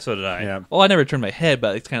everything. Yeah, so did I. Yeah. Well, I never turned my head,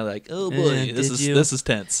 but it's kind of like, oh boy, Did this you? is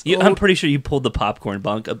tense. I'm pretty sure you pulled the popcorn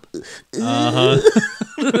bunk up.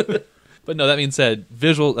 But no, that being said,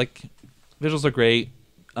 visuals are great.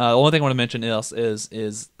 The only thing I want to mention else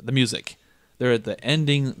is the music. They're at the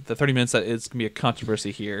ending, the 30 minutes that is gonna be a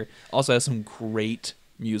controversy here. Also has some great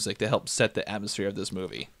music to help set the atmosphere of this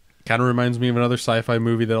movie. Kind of reminds me of another sci-fi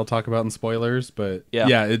movie that I'll talk about in spoilers, but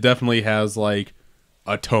Yeah. it definitely has like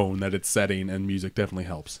a tone that it's setting, and music definitely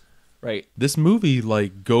helps. Right. This movie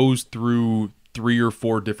like goes through 3 or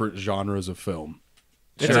 4 different genres of film.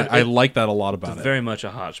 I like that a lot about it. Very much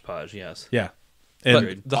a hodgepodge, yes. Yeah, and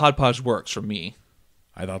But the hodgepodge works for me.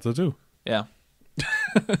 I thought so too. Yeah.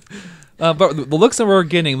 But the looks that we're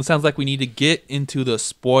getting, it sounds like we need to get into the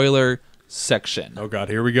spoiler section. Oh God,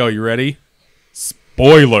 here we go. You ready?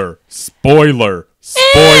 Spoiler! Spoiler!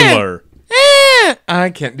 Spoiler! I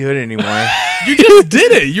can't do it anymore. You just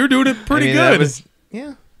did it. You're doing it pretty That good. was,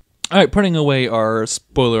 yeah. All right, putting away our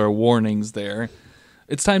spoiler warnings there,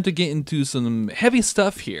 it's time to get into some heavy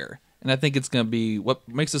stuff here. And I think it's going to be, what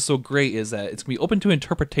makes this so great is that it's going to be open to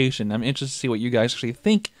interpretation. I'm interested to see what you guys actually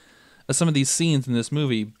think of some of these scenes in this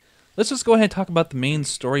movie. Let's just go ahead and talk about the main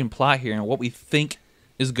story and plot here and what we think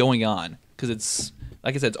is going on. Because it's,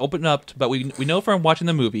 like I said, it's open up, but we know from watching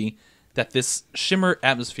the movie that this shimmer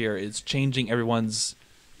atmosphere is changing everyone's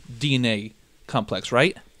DNA complex,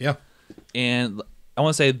 right? Yeah. And I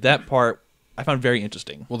want to say that part I found very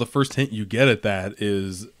interesting. Well, the first hint you get at that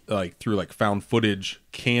is like through like found footage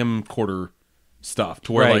camcorder stuff,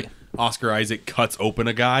 to where Right. like Oscar Isaac cuts open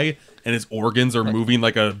a guy and his organs are moving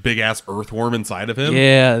like a big ass earthworm inside of him.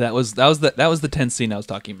 Yeah, that was the tense scene I was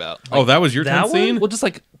talking about. Oh, that was your that tense one? scene? Well, just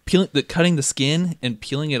like cutting the skin and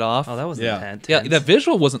peeling it off. Oh, that was Yeah. intense. Yeah, that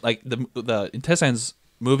visual wasn't like the intestines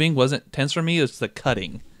moving wasn't tense for me. It was the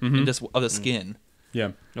cutting and just of the skin.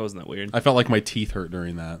 Yeah. That wasn't that weird. I felt like my teeth hurt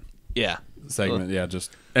during that Yeah, segment. Yeah,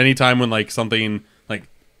 just anytime when like something like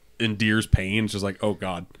endears pain, it's just like, oh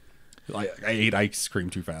God. I ate ice cream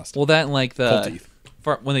too fast. well, that and like Full the teeth.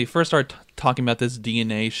 when they first started talking about this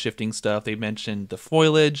DNA shifting stuff, they mentioned the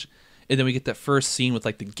foliage, and then we get that first scene with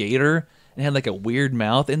like the gator and it had like a weird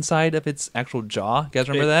mouth inside of its actual jaw. You guys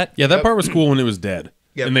remember that? Yeah, that part was cool when it was dead.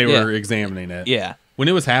 Yep. And they Yeah. were examining it. Yeah. When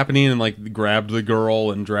it was happening and like grabbed the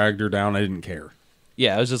girl and dragged her down, I didn't care.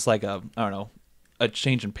 Yeah, it was just like I don't know, a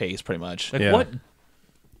change in pace, pretty much. Like Yeah.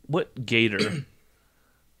 what gator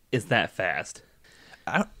is that fast?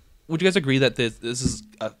 Would you guys agree that this is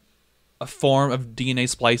a form of DNA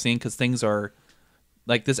splicing? Because things are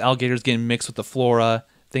like this alligator's getting mixed with the flora.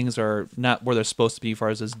 Things are not where they're supposed to be as far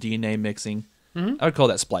as this DNA mixing. I would call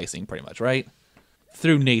that splicing, pretty much, right?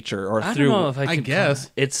 Through nature or I through. don't know if I can guess.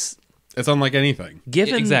 it's It's unlike anything.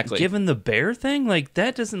 given exactly. given the bear thing, like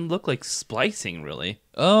that doesn't look like splicing really.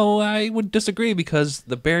 Oh, I would disagree because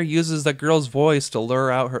the bear uses that girl's voice to lure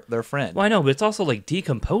out their friend. Well, I know, but it's also like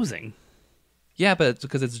decomposing. Yeah, but it's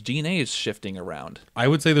because its DNA is shifting around. I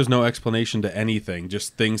would say there's no explanation to anything.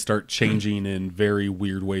 Just things start changing in very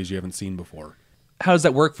weird ways you haven't seen before. How does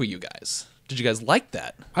that work for you guys? Did you guys like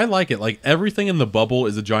that? I like it. Like everything in the bubble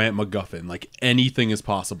is a giant MacGuffin. Like anything is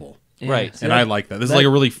possible. Right. See, And I like that. This is like a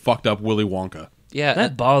really fucked up Willy Wonka. Yeah,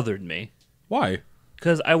 that bothered me Why?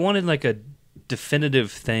 because I wanted like a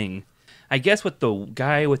definitive thing. I guess with the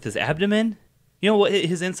guy with his abdomen, you know what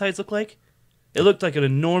his insides look like? It looked like an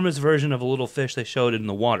enormous version of a little fish they showed in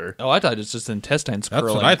the water. Oh, I thought it was just intestines That's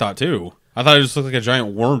curling. what I thought too. I thought it just looked like a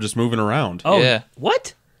giant worm just moving around. Oh, Yeah.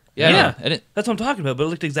 what? Yeah, Yeah. no, I didn't. That's what I'm talking about, but it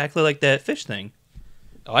looked exactly like that fish thing.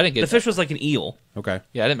 Oh, I didn't get The fish was like an eel. Okay.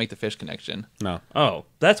 Yeah, I didn't make the fish connection. No. Oh,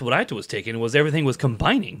 that's what I was taking, was everything was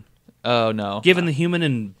combining. Oh no. Given the human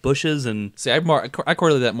and bushes and... See, I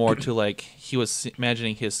correlated that more to like he was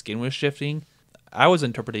imagining his skin was shifting. I was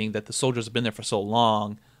interpreting that the soldiers have been there for so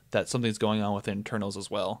long that something's going on with the internals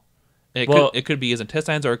as well. It could be his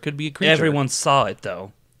intestines or it could be a creature. Everyone saw it,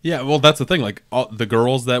 though. Yeah, well, that's the thing. Like the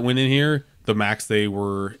girls that went in here, the max they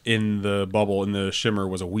were in the bubble in the shimmer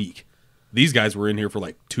was a week. These guys were in here for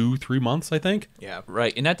like 2-3 months, I think. Yeah.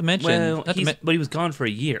 Right, and not to mention, Well, but he was gone for a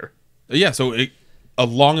year. Yeah, so a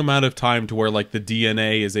long amount of time to where like the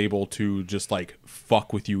DNA is able to just like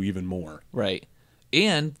fuck with you even more. right,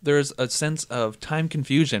 and there's a sense of time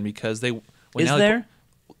confusion because when Is Natalie there?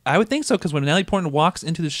 I would think so because when Natalie Portman walks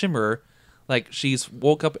into the shimmer, like she's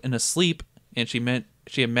woke up in a sleep and she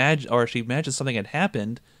imagines something had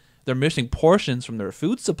happened. They're missing portions from their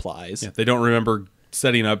food supplies. Yeah, they don't remember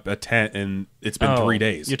setting up a tent and it's been 3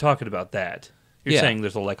 days. You're talking about that. You're Yeah. saying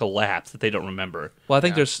there's a lapse that they don't remember. Well, I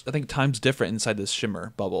think time's different inside this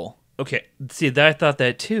shimmer bubble. Okay, see, I thought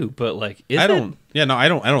that too, but like, is I it? don't. Yeah, no, I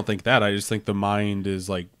don't think that. I just think the mind is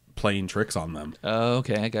like playing tricks on them. Oh,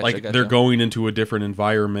 okay, I gotcha. Like they're going into a different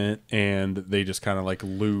environment and they just kind of like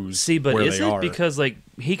lose. See, but where is they it are. because like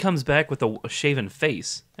he comes back with a shaven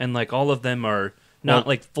face and like all of them are not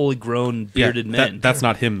like fully grown bearded men? That's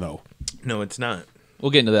not him though. No, it's not. We'll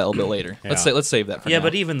get into that a little bit later. Yeah. Let's save that for yeah, now.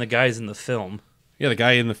 but even the guys in the film. Yeah, the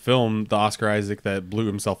guy in the film, the Oscar Isaac that blew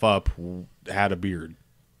himself up, had a beard.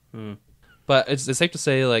 But it's safe to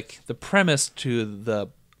say, like, the premise to the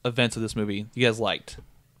events of this movie, you guys liked.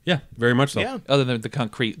 Yeah, very much so. Yeah. Other than the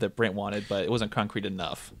concrete that Brent wanted, but it wasn't concrete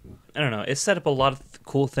enough. I don't know. It set up a lot of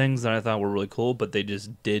cool things that I thought were really cool, but they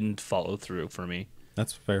just didn't follow through for me,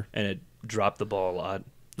 That's fair. and it dropped the ball a lot.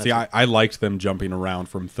 See, I liked them jumping around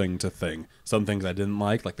from thing to thing. Some things I didn't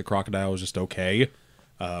like the crocodile was just okay.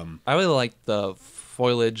 I really liked the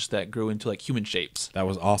foliage that grew into like human shapes. That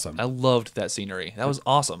was awesome. I loved that scenery. That was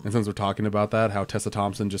awesome. And since we're talking about that, how Tessa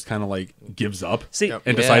Thompson just kind of like gives up See,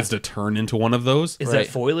 and decides to turn into one of those. is Right. that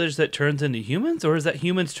foliage that turns into humans, or is that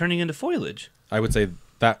humans turning into foliage? I would say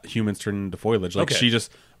that humans turn into foliage. Like Okay. she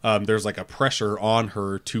just, there's like a pressure on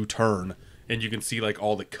her to turn. And you can see like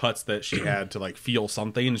all the cuts that she had to like feel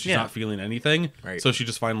something, and she's Yeah. not feeling anything. Right. So she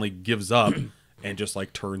just finally gives up and just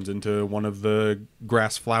like turns into one of the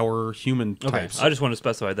grass flower human types. I just want to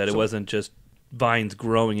specify that it wasn't just vines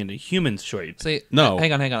growing into human shapes. See, No.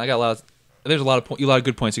 hang on. I got a lot of, there's a lot of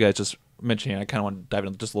good points you guys just mentioned here. I kind of want to dive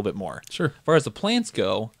in just a little bit more. Sure. As far as the plants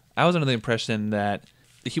go, I was under the impression that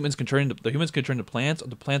the humans can turn into plants.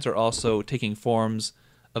 The plants are also taking forms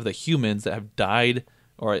of the humans that have died,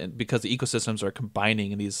 or because the ecosystems are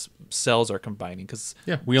combining and these cells are combining. Because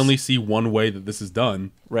Yeah, we only see one way that this is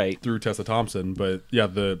done, right, through Tessa Thompson. But yeah,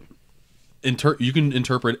 you can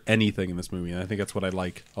interpret anything in this movie, and I think that's what I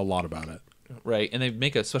like a lot about it. right, and they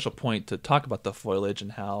make a special point to talk about the foliage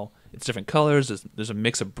and how it's different colors. There's a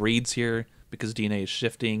mix of breeds here because DNA is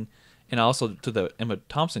shifting, and also to the Emma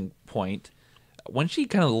Thompson point. When she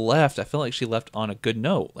kind of left, I feel like she left on a good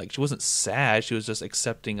note. Like she wasn't sad; she was just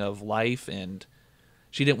accepting of life, and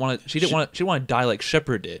she didn't want to die like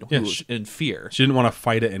Shepard did, who Yeah, was in fear. She didn't want to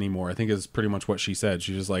fight it anymore. I think is pretty much what she said.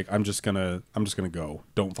 She's just like, I'm just gonna go.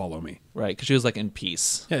 Don't follow me. Right, because she was like in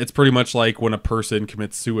peace. Yeah, it's pretty much like when a person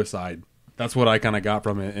commits suicide. That's what I kind of got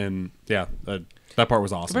from it, and yeah, that part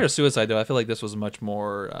was awesome. Compared to suicide, though, I feel like this was much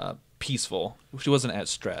more peaceful. She wasn't at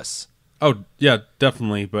stress. Oh yeah,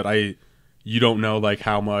 definitely. But you don't know like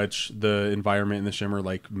how much the environment in the Shimmer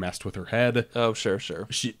like messed with her head. Oh, sure.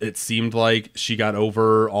 It seemed like she got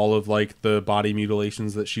over all of like the body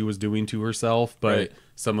mutilations that she was doing to herself, but Right.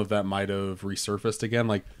 some of that might have resurfaced again.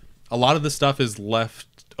 Like a lot of the stuff is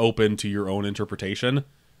left open to your own interpretation.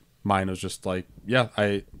 Mine was just like, yeah,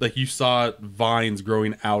 you saw vines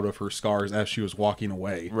growing out of her scars as she was walking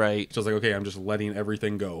away. Right. So I was like, okay, I'm just letting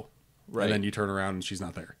everything go. Right. And then you turn around and she's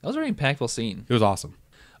not there. That was a very impactful scene. It was awesome.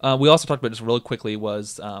 We also talked about just really quickly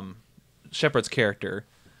was Shepard's character.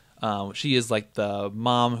 She is like the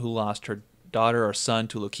mom who lost her daughter or son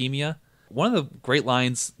to leukemia. One of the great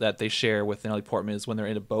lines that they share with Natalie Portman is when they're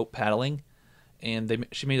in a boat paddling, and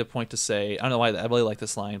she made a point to say, I don't know why I really like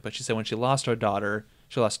this line, but she said when she lost her daughter,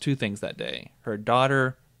 she lost two things that day: her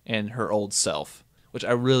daughter and her old self. Which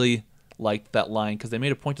I really liked that line because they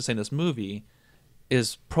made a point to say in this movie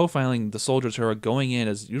is profiling the soldiers who are going in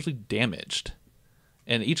as usually damaged.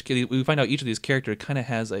 And we find out each of these characters kind of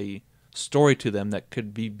has a story to them that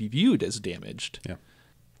could be viewed as damaged. Yeah.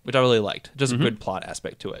 Which I really liked. Just a good plot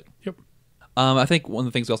aspect to it. Yep. I think one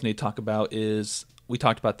of the things we also need to talk about is, we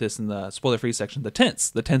talked about this in the spoiler-free section, the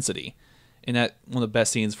tensity. And that one of the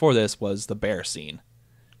best scenes for this was the bear scene.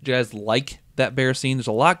 Did you guys like that bear scene? There's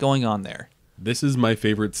a lot going on there. This is my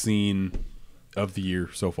favorite scene of the year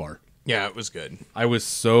so far. Yeah, it was good. I was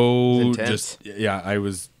so intense. I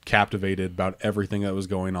was captivated about everything that was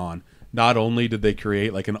going on. Not only did they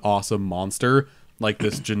create like an awesome monster, like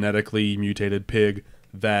this genetically mutated pig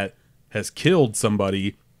that has killed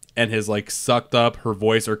somebody and has like sucked up her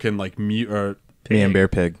voice or can like mute. Man, bear,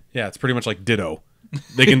 pig. Yeah, it's pretty much like Ditto.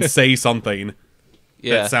 They can say something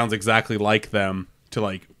Yeah. that sounds exactly like them to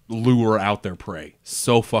like lure out their prey.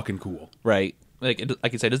 So fucking cool. Right. Like I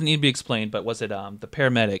said, it doesn't need to be explained, but was it the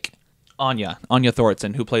paramedic, Anya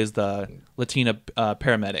Thornton, who plays the Latina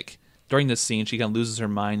paramedic? During this scene, she kind of loses her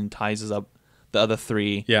mind and ties up the other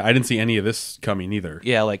three. Yeah, I didn't see any of this coming either.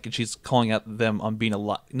 Yeah, like she's calling out them on being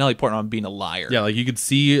Natalie Portman on being a liar. Yeah, like you could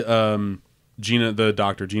see Gina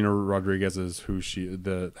Rodriguez is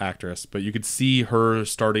the actress, but you could see her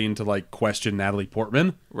starting to like question Natalie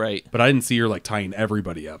Portman. Right. But I didn't see her like tying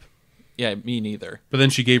everybody up. Yeah, me neither. But then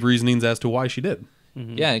she gave reasonings as to why she did.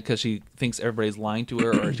 Yeah, because she thinks everybody's lying to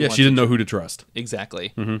her. Or She didn't know who to trust.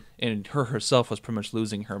 Exactly. And her herself was pretty much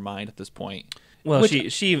losing her mind at this point. Well,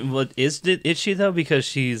 is she though? Because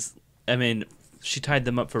she tied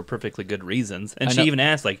them up for perfectly good reasons, and I she know. even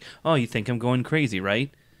asked like, "Oh, you think I'm going crazy, right?"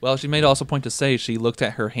 Well, she made also point to say she looked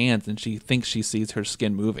at her hands and she thinks she sees her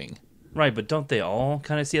skin moving. Right, but don't they all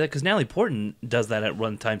kind of see that? Because Natalie Portman does that at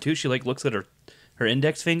one time too. She like looks at her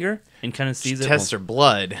index finger and kind of sees it. Tests her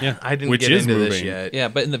blood. Yeah, I didn't which get is into this moving. yet. Yeah,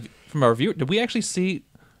 but from our review, did we actually see?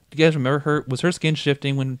 Do you guys remember her? Was her skin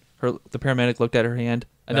shifting when the paramedic looked at her hand?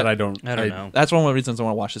 I don't know. That's one of the reasons I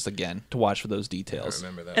want to watch this again, to watch for those details. I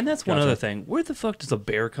remember that. And that's one other thing. Where the fuck does a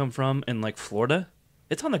bear come from in like Florida?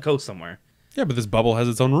 It's on the coast somewhere. Yeah, but this bubble has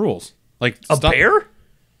its own rules. Like A bear?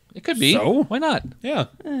 It could be. So? Why not? Yeah.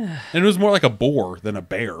 And it was more like a boar than a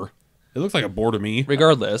bear. It looks like a boar to me.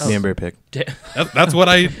 Regardless, Danbury pig. That's what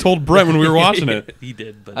I told Brett when we were watching it. He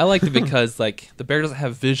did, but I liked it because like the bear doesn't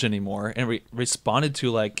have vision anymore, and responded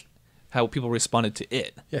to like how people responded to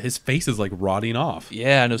it. Yeah, his face is like rotting off.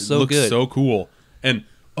 Yeah, and it was so looks good. so cool. And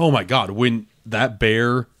oh my god, when that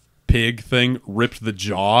bear pig thing ripped the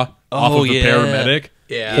jaw off of the yeah. paramedic,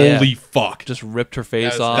 Yeah. holy fuck. Just ripped her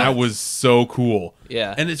face off. That was so cool.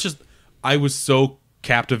 Yeah. And it's just, I was so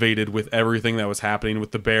captivated with everything that was happening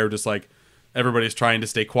with the bear. Just like everybody's trying to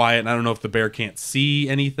stay quiet. And I don't know if the bear can't see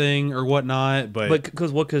anything or whatnot, but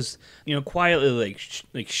because quietly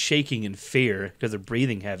like shaking in fear because they're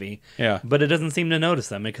breathing heavy. Yeah. But it doesn't seem to notice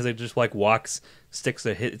them because it just like sticks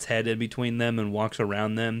its head in between them and walks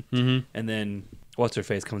around them, and then what's her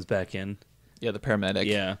face comes back in. Yeah, the paramedic.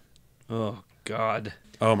 Yeah. Oh God.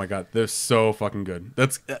 oh my god, they're so fucking good.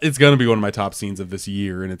 It's gonna be one of my top scenes of this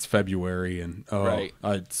year, and it's February, and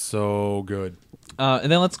it's so good.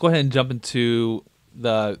 And then let's go ahead and jump into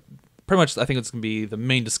pretty much, I think it's going to be the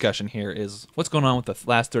main discussion here is what's going on with the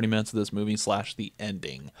last 30 minutes of this movie / the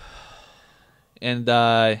ending. And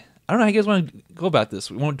I don't know how you guys want to go about this.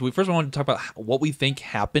 Do we first want to talk about what we think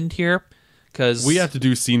happened here? Because we have to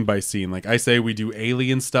do scene by scene. Like I say, we do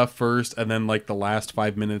alien stuff first, and then like the last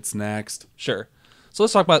 5 minutes next. Sure. So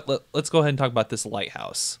let's go ahead and talk about this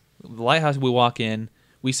lighthouse. The lighthouse, we walk in,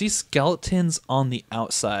 we see skeletons on the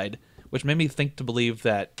outside, which made me think to believe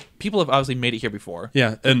that people have obviously made it here before.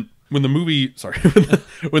 Yeah, and when the movie,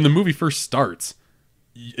 when the movie first starts,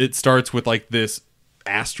 it starts with like this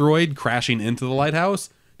asteroid crashing into the lighthouse.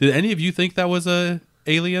 Did any of you think that was a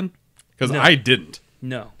alien? Because I didn't.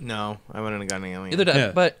 No, I wouldn't have gotten an alien. Either did I,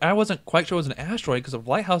 Yeah. but I wasn't quite sure it was an asteroid because the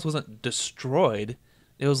lighthouse wasn't destroyed.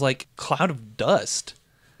 It was like a cloud of dust.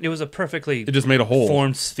 it was a perfectly It just made a hole.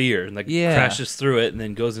 formed sphere and like Yeah. crashes through it and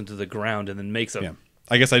then goes into the ground and then makes a Yeah,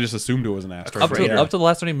 I guess I just assumed it was an asteroid. Up to the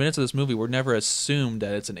last 30 minutes of this movie, we're never assumed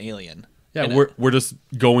that it's an alien. Yeah, And we're just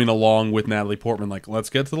going along with Natalie Portman. Like, let's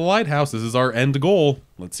get to the lighthouse. This is our end goal.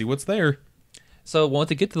 Let's see what's there. So once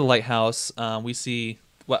we get to the lighthouse, we see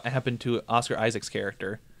what happened to Oscar Isaac's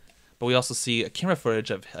character, but we also see a camera footage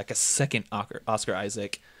of like a second Oscar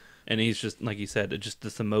Isaac. and he's just like you said, just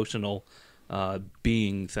this emotional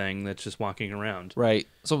being thing that's just walking around. Right.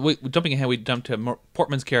 So jumping ahead, we jump to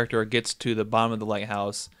Portman's character gets to the bottom of the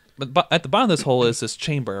lighthouse, but at the bottom of this hole is this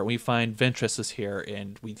chamber. We find Ventress is here,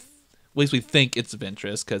 and at least we think it's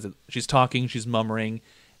Ventress because she's talking, she's murmuring.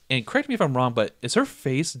 And correct me if I'm wrong, but is her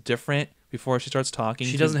face different before she starts talking?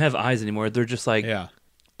 She doesn't have eyes anymore. They're just like Yeah.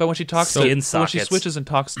 But when she talks Skin when she sockets. switches and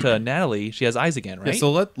talks to Natalie, she has eyes again, right? Yeah,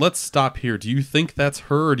 so let's stop here. Do you think that's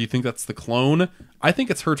her, or do you think that's the clone? I think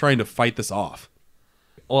it's her trying to fight this off.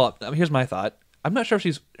 Well, here's my thought. I'm not sure if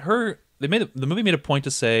she's her. The movie made a point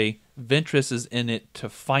to say Ventress is in it to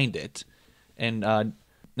find it, and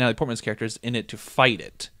Natalie Portman's character is in it to fight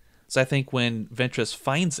it. So I think when Ventress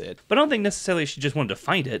finds it, But I don't think necessarily she just wanted to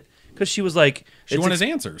find it because she was like, She wanted his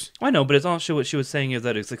answers. I know, but it's also what she was saying is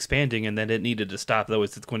that it's expanding and that it needed to stop.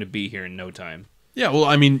 Otherwise, it's going to be here in no time. Yeah, well,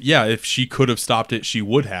 I mean, yeah, if she could have stopped it, she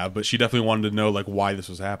would have, but she definitely wanted to know like why this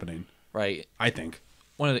was happening. right? I think.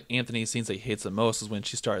 One of Anthony's scenes that he hates the most is when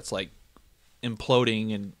she starts like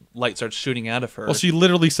imploding and light starts shooting out of her. Well, she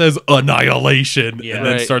literally says annihilation, Yeah. and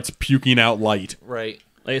then Right. starts puking out light. right.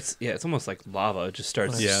 Like, it's almost like lava. It just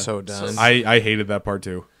starts. Yeah. So done. I hated that part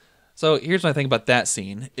too. So here's what I think about that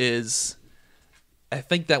scene is I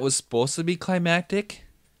think that was supposed to be climactic,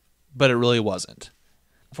 but it really wasn't.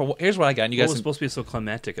 Here's what I got. And you What guys was can- supposed to be so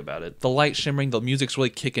climactic about it? the light shimmering, the music's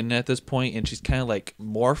really kicking in at this point, and she's kind of like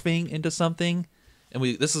morphing into something. And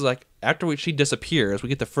this is like after she disappears, we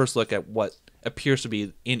get the first look at what appears to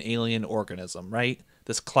be an alien organism, right?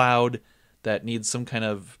 This cloud that needs some kind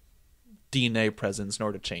of DNA presence in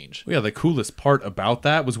order to change. Well, yeah, the coolest part about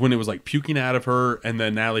that was when it was like puking out of her, and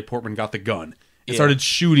then Natalie Portman got the gun and Yeah. started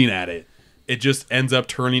shooting at it. It just ends up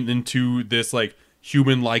turning into this like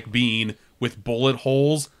human-like being with bullet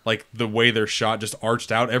holes, like the way they're shot, just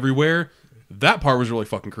arched out everywhere. That part was really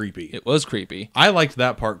fucking creepy. It was creepy. I liked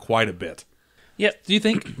that part quite a bit. Yeah. Do you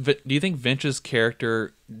think Ventress's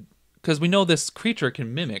character, because we know this creature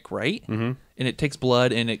can mimic, right? Mm-hmm. And it takes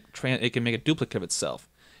blood and it can make a duplicate of itself.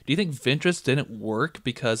 Do you think Ventress didn't work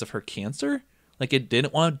because of her cancer? Like it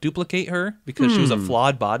didn't want to duplicate her because she was a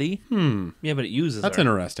flawed body? Yeah, but it uses That's her.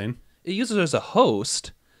 interesting. It uses her as a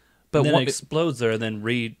host, but And then one, it explodes her and then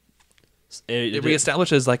it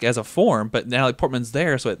reestablishes like as a form. But Natalie Portman's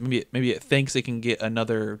there, so maybe it thinks it can get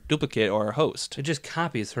another duplicate or a host. It just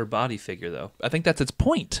copies her body figure, though. I think that's its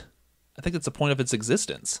point. I think that's the point of its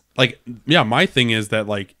existence. Like, yeah, my thing is that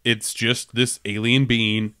like it's just this alien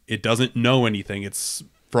being. It doesn't know anything. It's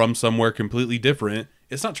from somewhere completely different.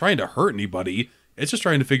 it's not trying to hurt anybody. It's just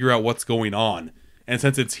trying to figure out what's going on. And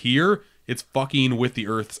since it's here, it's fucking with the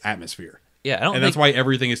Earth's atmosphere. Yeah, I don't And think that's why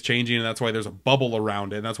everything is changing, and that's why there's a bubble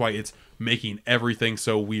around it, and that's why it's making everything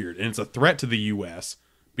so weird. And it's a threat to the U.S.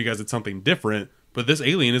 because it's something different, but this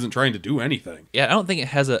alien isn't trying to do anything. Yeah, I don't think it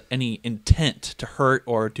has any intent to hurt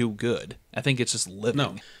or do good. I think it's just living.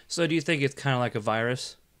 No. So do you think it's kind of like a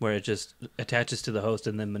virus where it just attaches to the host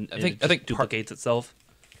and then I think duplicates itself?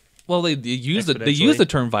 Well, they use the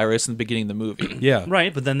term virus in the beginning of the movie. Yeah.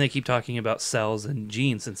 Right, but then they keep talking about cells and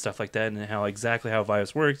genes and stuff like that, and how a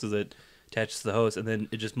virus works is it attaches to the host and then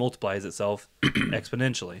it just multiplies itself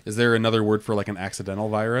exponentially. Is there another word for like an accidental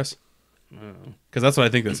virus? Because that's what I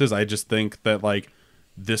think this is. I just think that like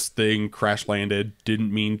this thing crash landed,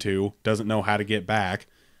 didn't mean to, doesn't know how to get back,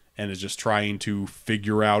 and is just trying to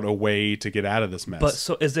figure out a way to get out of this mess. But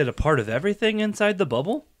so is it a part of everything inside the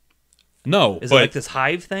bubble? No, Is but it like this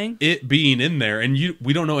hive thing? it being in there, and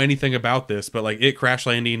we don't know anything about this, but like it crash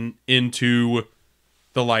landing into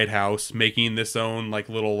the lighthouse, making this own like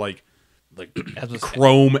little like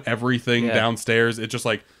chrome everything downstairs. It's just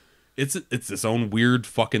like it's this own weird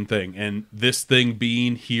fucking thing, and this thing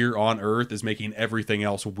being here on Earth is making everything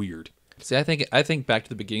else weird. See, I think back to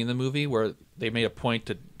the beginning of the movie where they made a point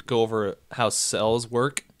to go over how cells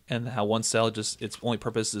work and how one cell just its only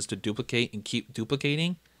purpose is to duplicate and keep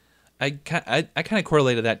duplicating. I kind of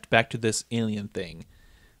correlated that back to this alien thing,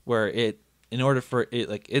 where in order for it,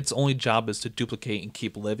 like its only job is to duplicate and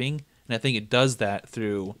keep living, and I think it does that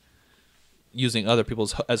through using other people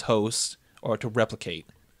as hosts or to replicate.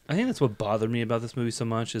 I think that's what bothered me about this movie so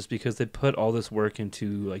much, is because they put all this work into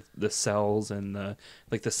like the cells and the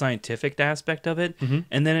scientific aspect of it,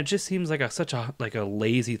 and then it just seems like such a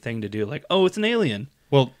lazy thing to do. Like, oh, it's an alien.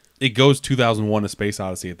 Well, it goes 2001: A Space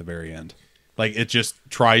Odyssey at the very end. Like it just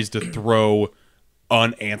tries to throw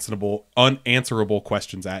unanswerable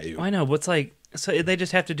questions at you. I know, but it's like, so they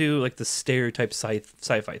just have to do like the stereotype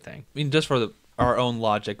sci-fi thing. I mean, just for our own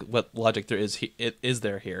logic, what logic there is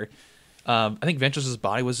there here? I think Ventress's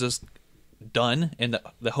body was just done, and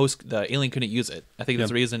the alien couldn't use it. I think that's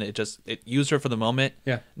the reason it used her for the moment.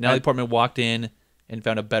 Yeah. Natalie Portman walked in and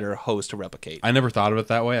found a better host to replicate. I never thought of it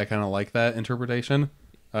that way. I kind of like that interpretation.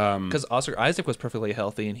 Because Oscar Isaac was perfectly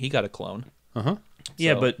healthy and he got a clone.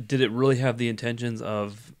 Yeah, So- but did it really have the intentions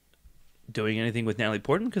of doing anything with Natalie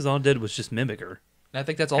Portman? Because all it did was just mimic her. And I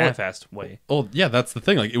think that's all. Half-assed way. Oh, yeah, that's the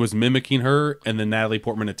thing. Like it was mimicking her, and then Natalie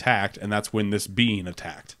Portman attacked, and that's when this being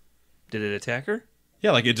attacked. Did it attack her?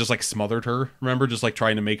 Yeah, like it just like smothered her. Remember, just like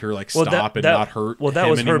trying to make her like stop and not hurt. Well, that him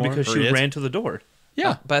was her anymore, because or she it. ran to the door.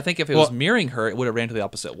 Yeah, But I think if it was mirroring her, it would have ran to the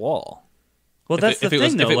opposite wall. Well, that's the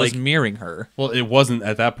thing, though. If it was mirroring her. well, it wasn't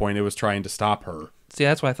at that point. It was trying to stop her. See,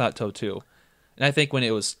 that's what I thought so too. And I think when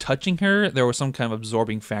it was touching her, there was some kind of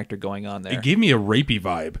absorbing factor going on there. It gave me a rapey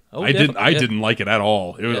vibe. Oh, I definitely. didn't like it at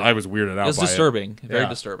all. It was I was weirded out. It was by disturbing, very Yeah.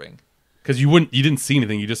 disturbing. Because you didn't see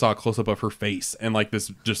anything. You just saw a close up of her face and like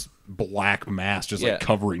this just black mass just like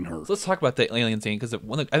covering her. So let's talk about the alien scene, because I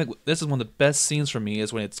think this is one of the best scenes for me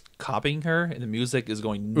is when it's copying her and the music is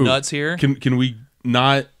going nuts here. Can we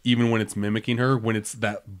not even when it's mimicking her? When it's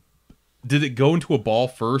that, did it go into a ball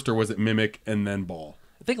first or was it mimic and then ball?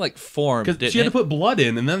 I think like form. Because she had to put blood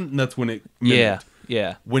in, and then that's when it mimicked.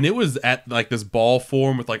 Yeah. When it was at like this ball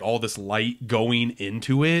form with like all this light going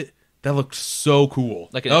into it, that looked so cool.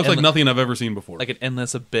 That was like nothing I've ever seen before. Like an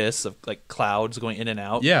endless abyss of like clouds going in and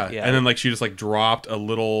out. Yeah. And then like she just like dropped a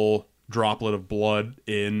little droplet of blood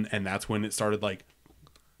in, and that's when it started like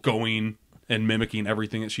going and mimicking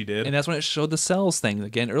everything that she did. And that's when it showed the cells thing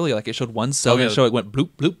again earlier. Like it showed one cell, and it went bloop,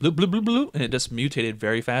 bloop, bloop, bloop, bloop, bloop, and it just mutated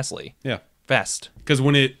very fastly. Yeah. Fast. Because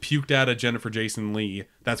when it puked out of Jennifer Jason Leigh,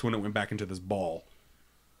 that's when it went back into this ball.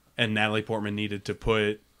 And Natalie Portman needed to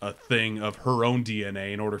put a thing of her own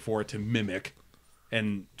DNA in order for it to mimic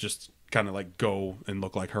and just kind of like go and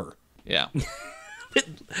look like her. Yeah.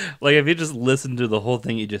 Like if you just listen to the whole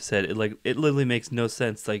thing you just said, it literally makes no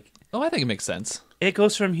sense. Like, Oh, I think it makes sense. it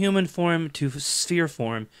goes from human form to sphere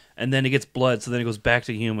form, and then it gets blood, so then it goes back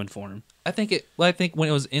to human form. I think when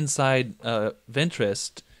it was inside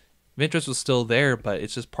Ventress was still there, but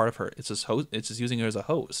it's just part of her. It's just using her as a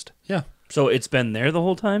host. Yeah. So it's been there the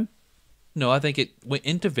whole time? No, I think it went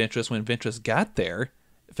into Ventress when Ventress got there,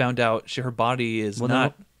 found out her body is Well,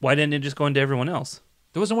 not. then why didn't it just go into everyone else?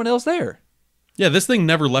 There was no one else there. Yeah, this thing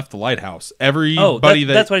never left the lighthouse. Everybody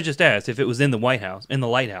that's what I just asked. If it was in the lighthouse.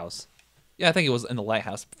 Yeah, I think it was in the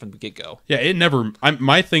lighthouse from the get-go. Yeah, it never...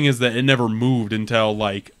 my thing is that it never moved until,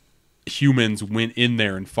 like, humans went in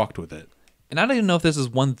there and fucked with it. And I don't even know if this is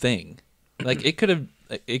one thing. Like it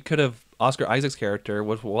could have Oscar Isaac's character,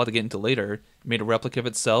 which we'll have to get into later, made a replica of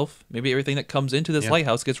itself. Maybe everything that comes into this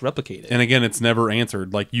lighthouse gets replicated. And again, it's never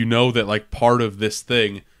answered. Like, you know that like part of this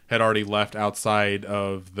thing had already left outside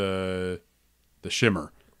of the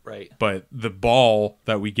shimmer. Right. But the ball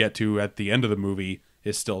that we get to at the end of the movie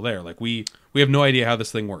is still there. Like, we have no idea how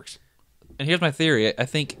this thing works. And here's my theory. I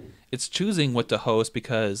think it's choosing what to host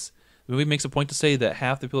because the movie makes a point to say that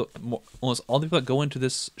half the people, almost all the people that go into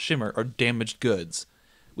this shimmer are damaged goods.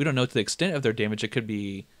 We don't know to the extent of their damage. It could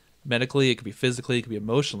be medically, it could be physically, it could be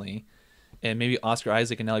emotionally. And maybe Oscar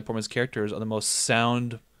Isaac and Natalie Portman's characters are the most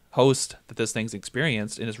sound host that this thing's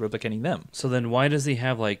experienced and is replicating them. So then why does he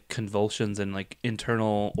have like convulsions and like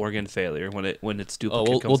internal organ failure when its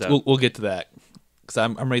duplicate comes out? We'll get to that because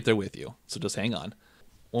I'm right there with you. So just hang on.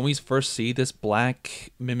 When we first see this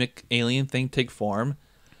black mimic alien thing take form,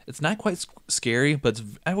 it's not quite scary, but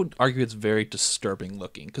I would argue it's very disturbing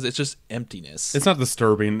looking because it's just emptiness. It's not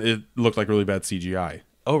disturbing. It looked like really bad CGI.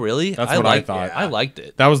 Oh, really? That's what I thought. I liked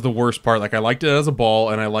it. That was the worst part. Like, I liked it as a ball,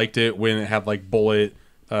 and I liked it when it had like bullet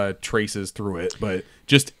traces through it. But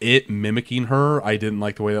just it mimicking her, I didn't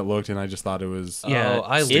like the way that looked, and I just thought it was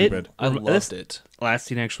stupid. I loved it. Last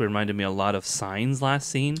scene actually reminded me a lot of Signs last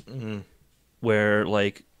scene, where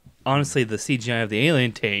like honestly the CGI of the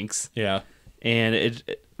alien tanks, Yeah. and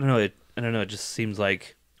I don't know, it just seems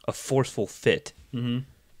like a forceful fit to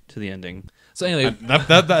the ending. So anyway,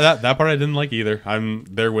 That part I didn't like either. I'm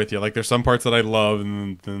there with you. Like, there's some parts that I love,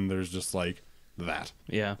 and then there's just like that.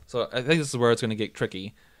 Yeah. so I think this is where it's going to get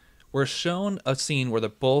tricky. We're shown a scene where they're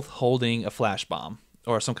both holding a flash bomb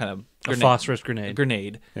or some kind of A phosphorus grenade.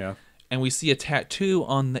 grenade. Yeah. And we see a tattoo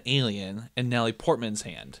on the alien in Natalie Portman's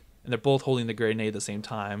hand. And they're both holding the grenade at the same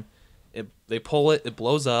time. They pull it, it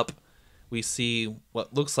blows up. We see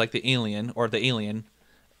what looks like the alien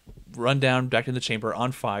run down back in the chamber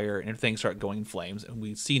on fire, and things start going in flames. And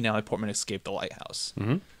we see Natalie Portman escape the lighthouse.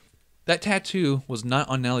 Mm-hmm. That tattoo was not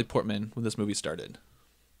on Natalie Portman when this movie started.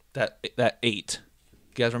 That 8.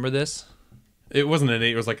 You guys remember this? It wasn't an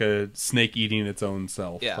 8. It was like a snake eating its own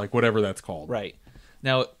self. Yeah. Like, whatever that's called. Right.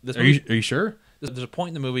 Now, this Are movie, you sure? there's a point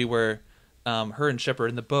in the movie where her and Shepard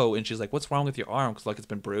in the boat, and she's like, "What's wrong with your arm?" Because like it's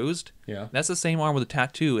been bruised. Yeah. That's the same arm where the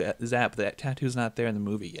tattoo is at, but that tattoo's not there in the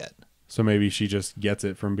movie yet. So maybe she just gets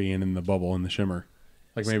it from being in the bubble in the shimmer.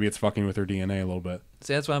 Like, maybe it's fucking with her DNA a little bit.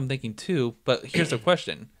 See, that's what I'm thinking too. But here's the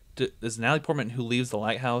question: is Natalie Portman who leaves the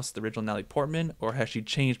lighthouse the original Natalie Portman, or has she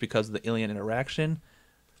changed because of the alien interaction,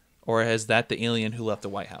 or is that the alien who left the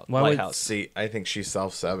lighthouse? See, I think she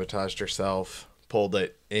self-sabotaged herself, pulled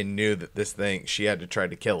it, and knew that this thing, she had to try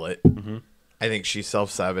to kill it. Mm-hmm. I think she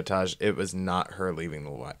self-sabotaged. It was not her leaving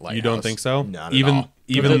the lighthouse. You don't think so? Not at all.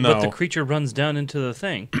 Even though but the creature runs down into the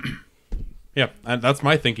thing. Yeah, and that's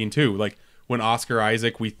my thinking too. Like, when Oscar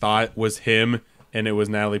Isaac we thought was him and it was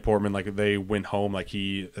Natalie Portman, like they went home, like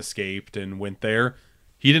he escaped and went there.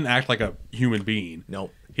 He didn't act like a human being.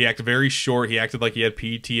 Nope. He acted very short. He acted like he had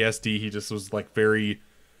PTSD. He just was like very,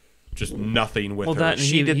 just nothing with Well, her. that and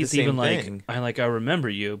She did the he's same even thing. like, I remember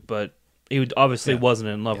you, but he obviously wasn't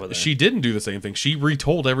in love with her. She didn't do the same thing. She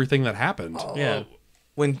retold everything that happened. Yeah.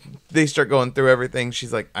 When they start going through everything,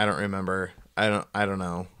 she's like, I don't remember. I don't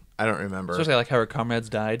know. I don't remember. Especially like how her comrades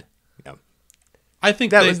died. Yeah. I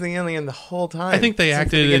think That was the alien the whole time. I think they since the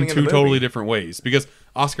acted in beginning of the two totally movie. different ways, because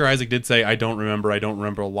Oscar Isaac did say, I don't remember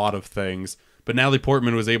a lot of things, but Natalie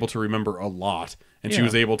Portman was able to remember a lot, and she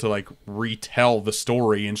was able to like retell the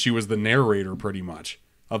story, and she was the narrator pretty much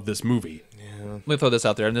of this movie. Let me throw this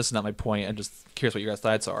out there, and this is not my point. I'm just curious what your guys'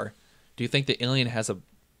 thoughts are. Do you think the alien has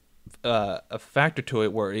a factor to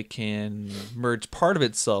it where it can merge part of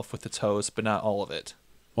itself with its host, but not all of it?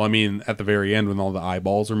 Well, I mean, at the very end when all the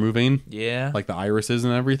eyeballs are moving, Yeah. like the irises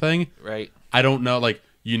and everything, Right. I don't know, like,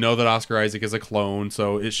 you know that Oscar Isaac is a clone,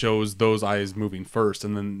 so it shows those eyes moving first,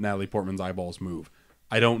 and then Natalie Portman's eyeballs move.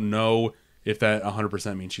 I don't know if that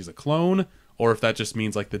 100% means she's a clone, or if that just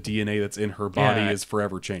means like the DNA that's in her body is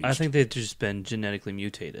forever changed. I think they've just been genetically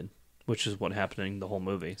mutated, which is what happened in the whole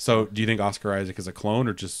movie. So, do you think Oscar Isaac is a clone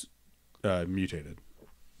or just mutated?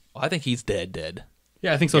 Well, I think he's dead.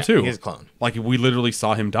 Yeah, I think so too. He's a clone. Like, we literally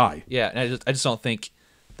saw him die. Yeah, and I just don't think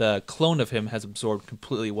the clone of him has absorbed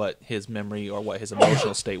completely what his memory or what his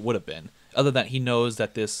emotional state would have been. Other than he knows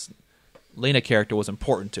that this Lena character was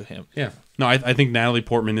important to him. Yeah. No, I think Natalie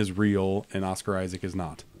Portman is real and Oscar Isaac is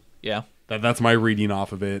not. Yeah. That's my reading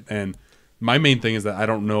off of it. And my main thing is that I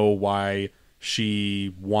don't know why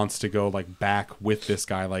she wants to go like back with this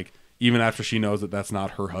guy. Like, even after she knows that that's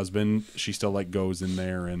not her husband, she still like goes in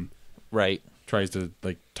there and Right. tries to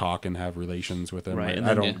like talk and have relations with him. Right, and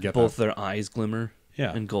I then don't get both that. their eyes glimmer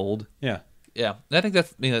Yeah. in gold. Yeah. Yeah, and I think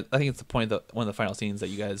that's. I think it's the point of one of the final scenes that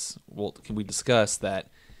you guys can we discuss that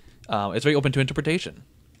it's very open to interpretation.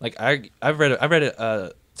 Like I've read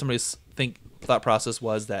it. Somebody's thought process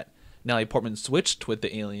was that Natalie Portman switched with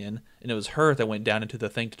the alien, and it was her that went down into the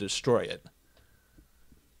thing to destroy it.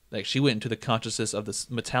 Like she went into the consciousness of this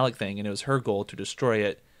metallic thing, and it was her goal to destroy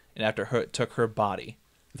it. And after her, it took her body.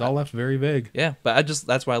 It's all left very vague. Yeah, but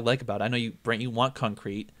that's what I like about it. I know you, Brent, you want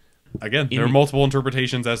concrete. Again, there are multiple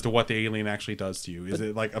interpretations as to what the alien actually does to you. Is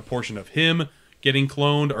it like a portion of him getting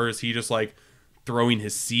cloned, or is he just like throwing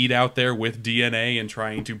his seed out there with DNA and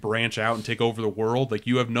trying to branch out and take over the world? Like,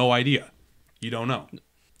 you have no idea. You don't know.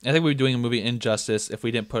 I think we'd be doing a movie injustice if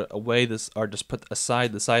we didn't put away this, or just put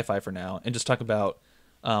aside the sci-fi for now and just talk about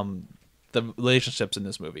the relationships in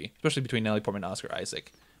this movie, especially between Natalie Portman and Oscar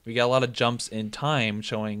Isaac. We got a lot of jumps in time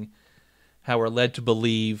showing how we're led to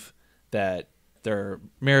believe that their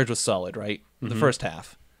marriage was solid, right? The first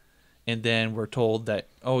half. And then we're told that,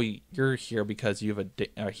 oh, you're here because you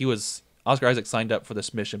have Oscar Isaac signed up for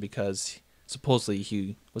this mission because supposedly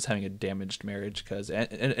he was having a damaged marriage because it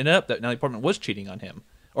ended up that Natalie Portman was cheating on him,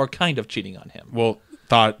 or kind of cheating on him. Well,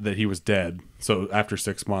 thought that he was dead. So after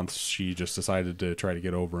 6 months, she just decided to try to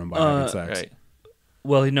get over him by having sex. Right.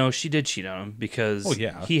 Well, no, she did cheat on him because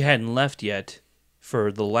he hadn't left yet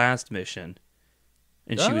for the last mission.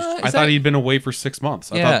 And she was. I thought he'd been away for 6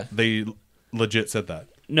 months. I thought they legit said that.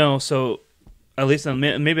 No, so at least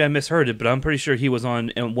maybe I misheard it, but I'm pretty sure he was on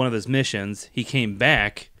one of his missions. He came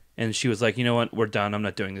back, and she was like, "You know what? We're done. I'm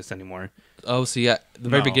not doing this anymore." Oh, see, at the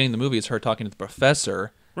very beginning of the movie is her talking to the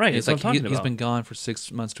professor. Right, it's that's like what I'm talking he's about. been gone for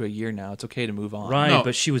 6 months to a year now. It's okay to move on. Right, No.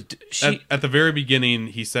 but she At the very beginning,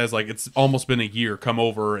 he says, like, it's almost been a year. Come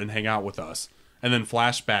over and hang out with us. And then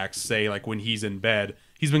flashbacks say, like, when he's in bed,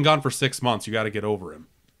 he's been gone for 6 months. You got to get over him.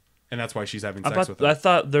 And that's why she's having sex with him. I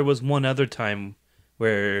thought there was one other time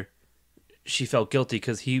where she felt guilty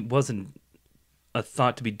because he wasn't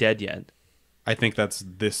thought to be dead yet. I think that's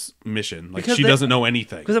this mission. Like, Because she doesn't know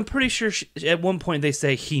anything. Because I'm pretty sure at one point they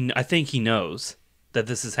say I think he knows that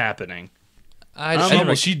this is happening.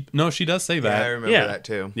 She does say that. Yeah, I remember that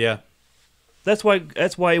too. Yeah. That's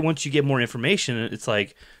why once you get more information, it's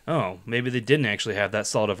like, oh, maybe they didn't actually have that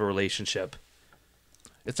solid of a relationship.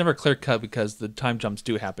 It's never clear cut because the time jumps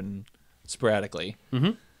do happen sporadically.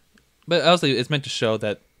 Mm-hmm. But obviously, it's meant to show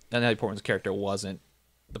that Natalie Portman's character wasn't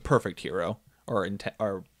the perfect hero or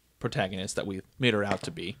protagonist that we made her out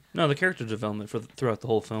to be. No, the character development throughout the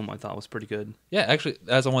whole film I thought was pretty good. Yeah, actually,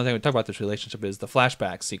 that's the one thing we talk about this relationship is the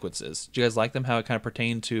flashback sequences. Do you guys like them? How it kind of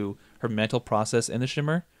pertained to her mental process in the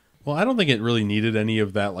Shimmer? Well, I don't think it really needed any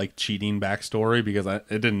of that, like, cheating backstory because it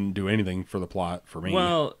didn't do anything for the plot for me.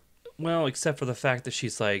 Well, except for the fact that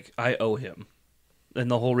she's like, I owe him.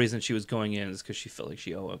 And the whole reason she was going in is because she felt like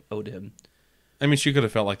she owed him. I mean, she could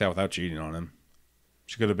have felt like that without cheating on him.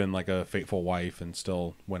 She could have been like a faithful wife and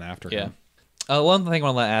still went after him. One thing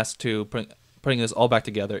I want to ask too, putting this all back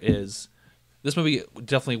together, is this movie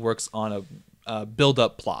definitely works on a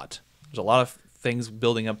build-up plot. There's a lot of things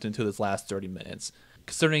building up into this last 30 minutes.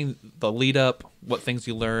 Considering the lead-up, what things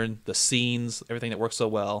you learn, the scenes, everything that works so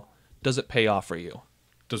well, does it pay off for you?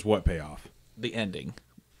 Does what pay off? The ending.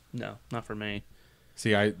 No, not for me.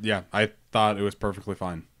 See, I thought it was perfectly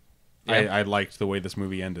fine. Yeah. I liked the way this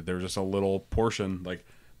movie ended. There was just a little portion, like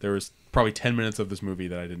there was probably 10 minutes of this movie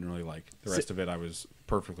that I didn't really like. The rest of it I was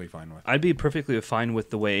perfectly fine with. I'd be perfectly fine with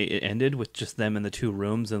the way it ended, with just them in the two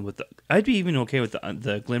rooms, and I'd be even okay with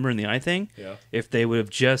the glimmer in the eye thing. Yeah. If they would have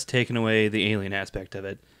just taken away the alien aspect of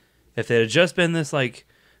it. If it had just been this like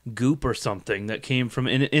goop or something that came from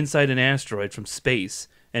inside an asteroid from space,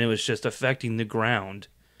 and it was just affecting the ground.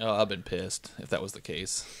 Oh, I've been pissed if that was the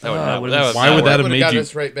case. Why would that have made you?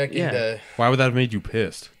 Us right back into... Why would that have made you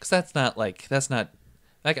pissed? Because that's not.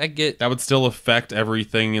 I get. That would still affect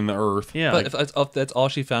everything in the Earth. Yeah, But if that's all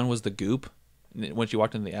she found was the goop when she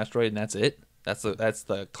walked into the asteroid, and that's it. That's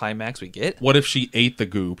the climax we get. What if she ate the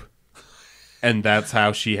goop, and that's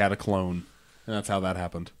how she had a clone, and that's how that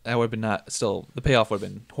happened? That would have been not. Still, the payoff would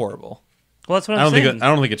have been horrible. well, that's what I'm saying. I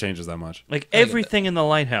don't think it changes that much. Like everything in the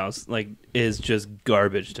lighthouse, like is just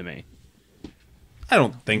garbage to me. I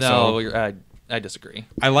don't think so. No, I disagree.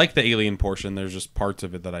 I like the alien portion. There's just parts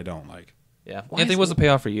of it that I don't like. Yeah. Anthony, what's the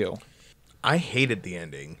payoff for you? I hated the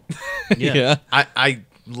ending. Yeah. I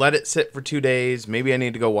let it sit for 2 days. Maybe I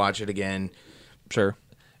need to go watch it again. Sure.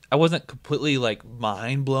 I wasn't completely like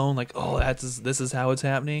mind blown. Like, oh, this is how it's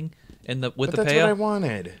happening. And But the that's payoff. what I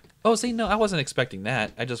wanted. Oh, see, no, I wasn't expecting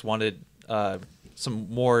that. I just wanted some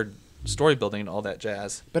more story building and all that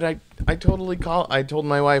jazz. But I told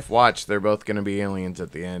my wife, watch, they're both going to be aliens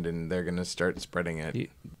at the end, and they're going to start spreading it.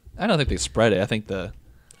 I don't think they spread it. I think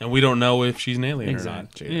And we don't know if she's an alien or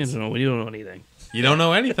not. Exactly. You don't know anything. You don't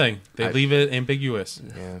know anything. They leave it ambiguous.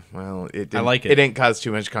 Yeah, well, I like it. It didn't cause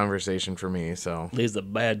too much conversation for me, so Leaves a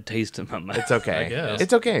bad taste in my mouth. it's okay. I guess.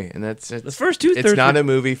 It's okay, and that's The first two It's thirds not were a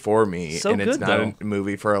movie for me, so and it's good, not though. a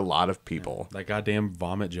movie for a lot of people. That goddamn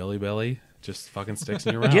vomit jelly belly just fucking sticks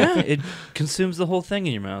in your mouth. Yeah, it consumes the whole thing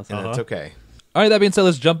in your mouth. And it's okay. All right, that being said,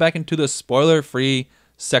 let's jump back into the spoiler-free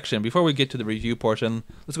section. Before we get to the review portion,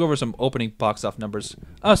 let's go over some opening box office numbers.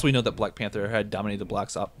 Obviously, we know that Black Panther had dominated the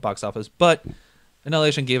box office, but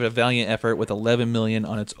Annihilation gave it a valiant effort with $11 million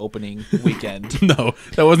on its opening weekend. No,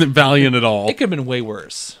 that wasn't valiant at all. It could have been way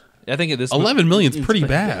worse. I think this 11 million's pretty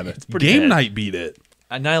bad. It's pretty Game bad. Night beat it.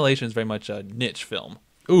 Annihilation is very much a niche film.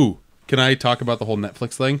 Ooh, can I talk about the whole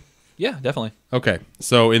Netflix thing? Yeah, definitely. Okay,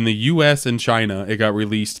 so in the U.S. and China, it got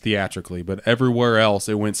released theatrically, but everywhere else,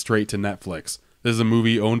 it went straight to Netflix. This is a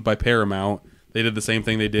movie owned by Paramount. They did the same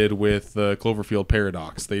thing they did with the Cloverfield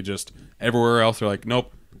Paradox. They just, everywhere else, they're like,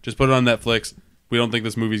 nope, just put it on Netflix. We don't think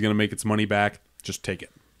this movie's going to make its money back. Just take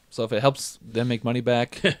it. So if it helps them make money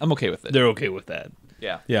back, I'm okay with it. They're okay with that.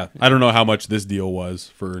 Yeah. Yeah, I don't know how much this deal was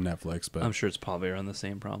for Netflix, but I'm sure it's probably around the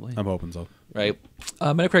same, probably. I'm hoping so. Right.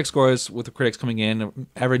 Metacritic scores with the critics coming in,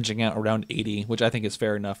 averaging out around 80, which I think is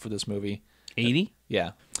fair enough for this movie. 80?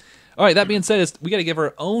 Yeah. All right, that being said, we got to give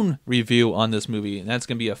our own review on this movie, and that's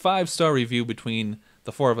going to be a 5-star review between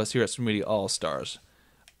the four of us here at Smoothie All Stars.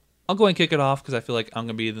 I'll go ahead and kick it off because I feel like I'm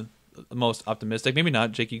going to be the most optimistic. Maybe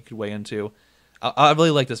not. Jake, you could weigh in too. I really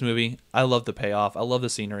like this movie. I love the payoff. I love the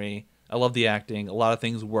scenery. I love the acting. A lot of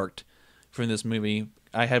things worked from this movie.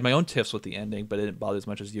 I had my own tiffs with the ending, but it didn't bother as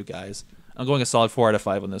much as you guys. I'm going a solid 4 out of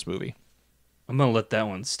 5 on this movie. I'm going to let that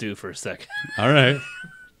one stew for a second. All right.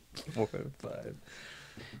 4 out of 5.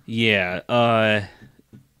 Yeah,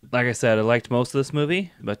 like I said, I liked most of this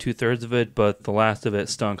movie, about 2/3 of it, but the last of it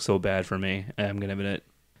stunk so bad for me. I'm going to admit it.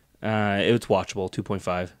 It was watchable,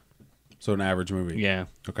 2.5. So an average movie. Yeah.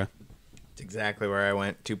 Okay. It's exactly where I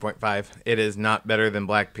went, 2.5. It is not better than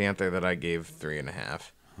Black Panther that I gave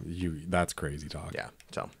 3.5. That's crazy talk. Yeah,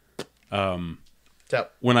 so.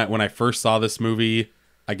 When I first saw this movie,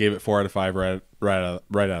 I gave it 4 out of 5 right out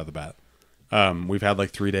of the bat. We've had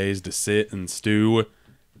like 3 days to sit and stew,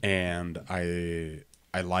 and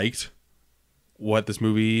I liked what this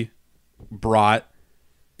movie brought.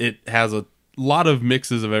 It has a lot of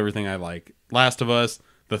mixes of everything I like. Last of Us,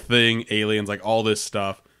 The Thing, Aliens, like all this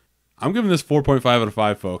stuff. I'm giving this 4.5 out of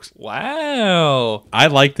 5, folks. Wow. I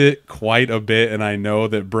liked it quite a bit, and I know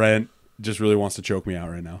that Brent just really wants to choke me out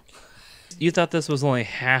right now. You thought this was only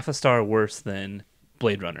half a star worse than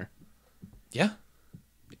Blade Runner. Yeah.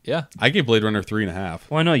 Yeah. I gave Blade Runner 3.5.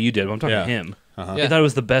 Well, I know you did, but I'm talking Yeah. to him. Uh-huh. Yeah. I thought it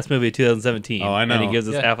was the best movie of 2017. Oh, I know. And he gives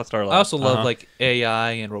us Yeah. half a star less. I also love like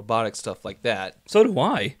AI and robotic stuff like that. So do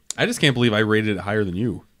I. I just can't believe I rated it higher than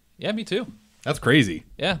you. Yeah, me too. That's crazy.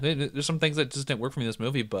 Yeah, there's some things that just didn't work for me in this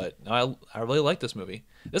movie, but I really like this movie.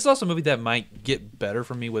 This is also a movie that might get better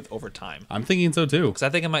for me with over time. I'm thinking so too. Because I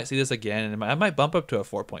think I might see this again, and I might bump up to a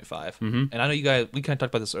 4.5. Mm-hmm. And I know you guys, we kind of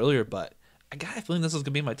talked about this earlier, but I got a feeling this is going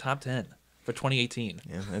to be in my top 10 for 2018.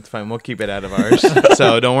 Yeah, it's fine. We'll keep it out of ours.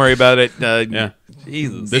 So don't worry about it. Yeah.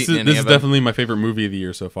 Jesus. This Eating is any of them. definitely my favorite movie of the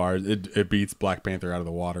year so far. It beats Black Panther out of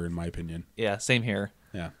the water, in my opinion. Yeah, same here.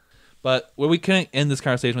 Yeah. But we couldn't end this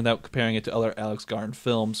conversation without comparing it to other Alex Garland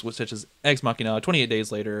films, such as Ex Machina, 28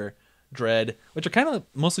 Days Later, Dread, which are kind of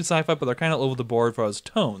mostly sci-fi, but they're kind of over the board for us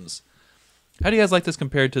tones. How do you guys like this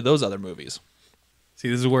compared to those other movies? See,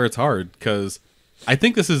 this is where it's hard, because I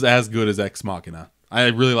think this is as good as Ex Machina. I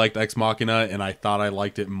really liked Ex Machina, and I thought I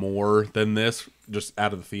liked it more than this, just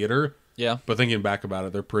out of the theater. Yeah. But thinking back about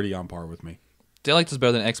it, they're pretty on par with me. I like this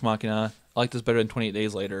better than Ex Machina. I like this better than 28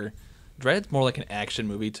 Days Later. Dread's more like an action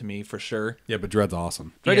movie to me, for sure. Yeah, but Dread's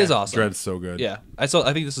awesome. Dread is awesome. Dread's so good. Yeah. I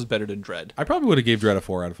think this is better than Dread. I probably would have gave Dread a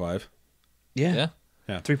 4 out of 5. Yeah.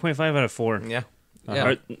 3.5 out of 4. Yeah. Yeah.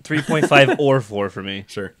 Or 3.5 or 4 for me.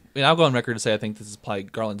 Sure. I mean, I'll go on record to say I think this is probably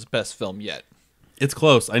Garland's best film yet. It's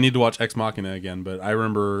close. I need to watch Ex Machina again, but I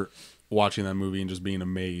remember watching that movie and just being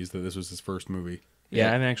amazed that this was his first movie. Yeah,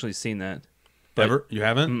 I haven't actually seen that. Ever? You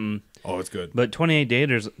haven't? Mm-mm. Oh, it's good. But 28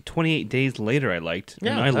 Days Later I liked.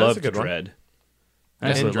 Yeah, and I that was a loved good one. Dread. I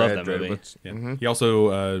absolutely love that movie. Yeah. He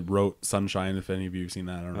also wrote Sunshine, if any of you have seen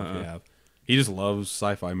that. I don't know if you have. He just loves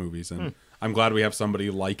sci-fi movies, and I'm glad we have somebody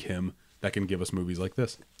like him that can give us movies like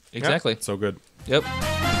this. Exactly. It's so good. Yep.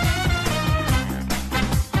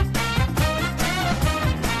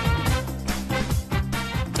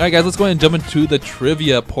 All right, guys, let's go ahead and jump into the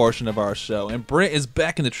trivia portion of our show. And Brent is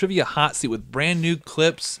back in the trivia hot seat with brand new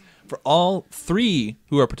clips for all 3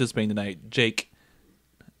 who are participating tonight. Jake,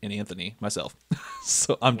 and Anthony, myself.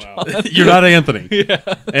 So I'm John. You're not Anthony. Yeah.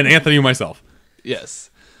 And Anthony myself. Yes.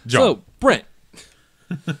 John. So, Brent.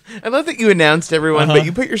 I love that you announced everyone, but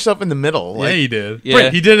you put yourself in the middle. Yeah, he did. Yeah.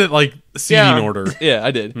 Brent, he did it like seating order. Yeah,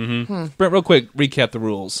 I did. Brent, real quick, recap the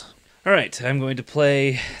rules. All right, I'm going to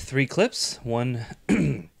play 3 clips. One,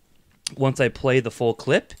 once I play the full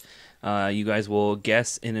clip, you guys will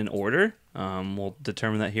guess in an order. We'll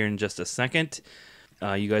determine that here in just a second.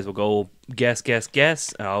 You guys will go guess.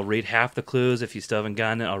 I'll read half the clues. If you still haven't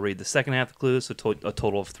gotten it, I'll read the second half of the clues, so a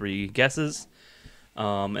total of 3 guesses.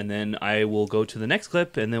 And then I will go to the next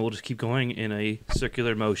clip, and then we'll just keep going in a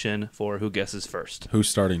circular motion for who guesses first. Who's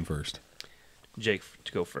starting first? Jake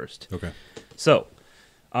to go first. Okay. So,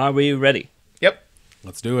 are we ready? Yep.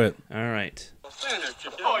 Let's do it. All right. Oh, yeah.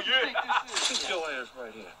 Get your ass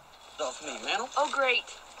right here. Off me, man. Oh, great.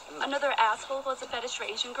 Another asshole who has a fetish for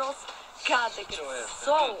Asian girls? God, they get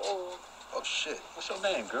so old. Oh, shit. What's your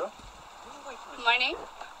name, girl? My name?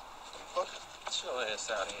 Get your ass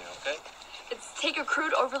out of here, okay? It's take a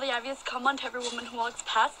crude, overly obvious cum onto every woman who walks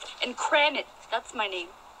past and cram it. That's my name.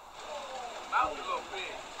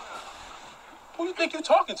 Who you think you're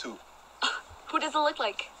talking to? Who does it look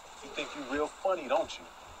like? You think you real funny, don't you?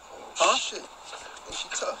 Huh? Shit. And she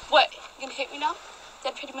tough. What? You gonna hit me now?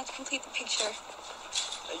 That pretty much completes the picture.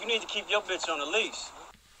 Hey, you need to keep your bitch on the leash.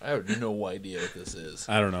 I have no idea what this is.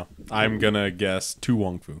 I don't know. I'm going to guess Tu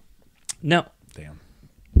Wong Fu. No. Damn.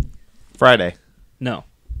 Friday. No.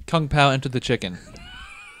 Kung Pao entered the chicken.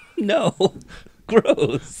 No.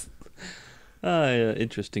 Gross.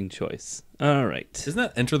 Interesting choice. All right. Isn't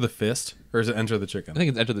that Enter the Fist? Or is it Enter the Chicken? I think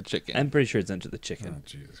it's Enter the Chicken. I'm pretty sure it's Enter the Chicken. Oh,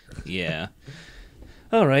 Jesus Christ. Yeah.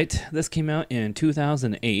 All right. This came out in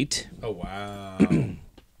 2008. Oh, wow.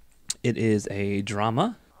 It is a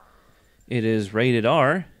drama. It is rated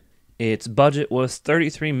R. Its budget was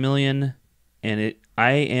 $33 million, and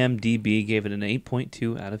IMDb gave it an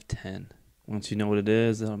 8.2 out of 10. Once you know what it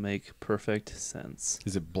is, that'll make perfect sense.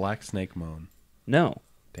 Is it Black Snake Moan? No.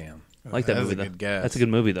 Damn. I like that That's movie, a though. good guess. That's a good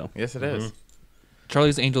movie, though. Yes, it is.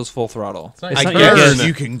 Charlie's Angels Full Throttle. It's I not your guess guess.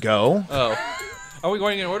 you can go. Oh. Are we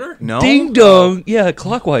going in order? No. Ding dong. Yeah,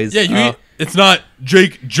 clockwise. Yeah, it's not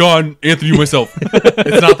Jake, John, Anthony, myself.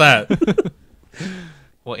 It's not that.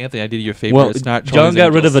 Well, Anthony, I did your favor. Well, It's not John Charlie's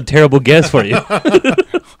got rid of Angels. a terrible guess for you.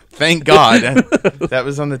 Thank God. That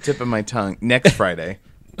was on the tip of my tongue. Next Friday.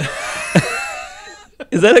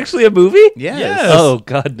 Is that actually a movie? Yes. Oh,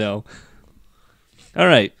 God, no. All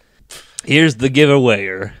right. Here's the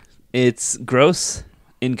giveawayer. Its gross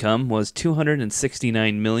income was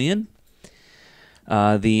 $269 million.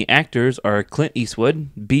 The actors are Clint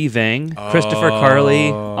Eastwood, B. Vang, Christopher Carley,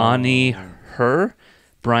 Ani Her,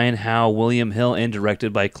 Brian Howe, William Hill, and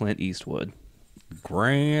directed by Clint Eastwood.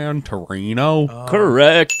 Gran Torino.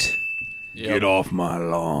 Correct. Get off my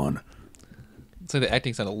lawn. So the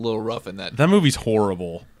acting sounded a little rough in that. That movie's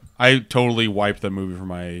horrible. I totally wiped that movie from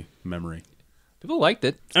my memory. People liked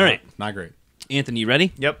it. All right. Not great. Anthony, you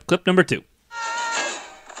ready? Yep. Clip number 2. Hey!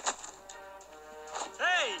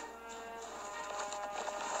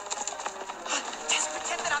 Just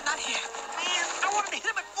pretend that I'm not here. Man, I wanted to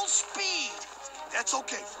hit him at full speed. That's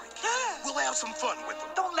okay, Frank. We'll have some fun with them.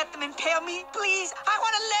 Don't let them impale me, please. I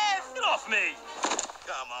want to live. Get off me!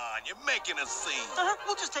 Come on, you're making a scene.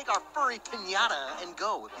 We'll just take our furry pinata and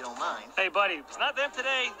go, if you don't mind. Hey, buddy, it's not them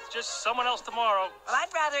today. It's just someone else tomorrow. Well,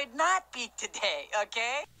 I'd rather it not be today,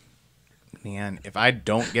 okay? Man, if I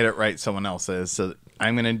don't get it right, someone else is. So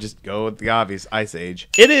I'm going to just go with the obvious Ice Age.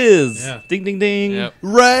 It is. Yeah. Ding, ding, ding. Yep.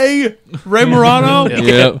 Ray Morano.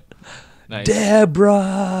 Yep. Nice.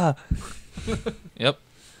 Deborah. Yep.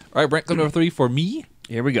 All right, Brent, clip number 3 for me.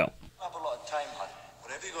 Here we go. Have a lot of time, hon.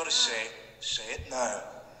 Whatever you got to say it now.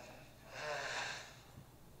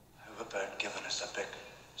 How about giving us a big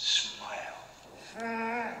smile?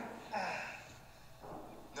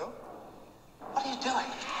 No? What are you doing?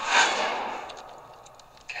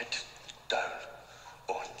 Get down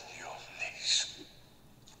on your knees.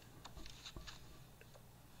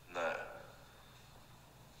 Now,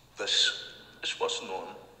 this is what's known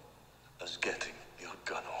as getting your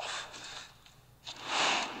gun off.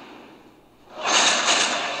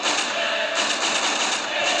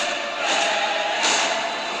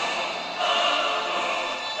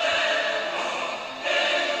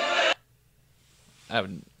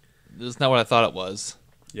 This is not what I thought it was.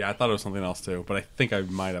 Yeah, I thought it was something else too, but I think I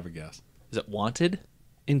might have a guess. Is it Wanted?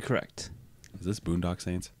 Incorrect. Is this Boondock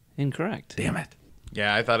Saints? Incorrect. Damn it.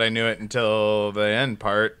 Yeah, I thought I knew it until the end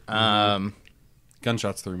part.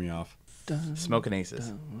 Gunshots threw me off. Smoking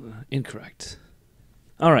Aces. Incorrect.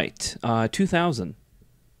 All right. 2000.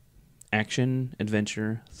 Action,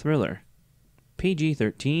 adventure, thriller.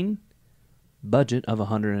 PG-13. Budget of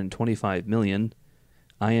 $125 million.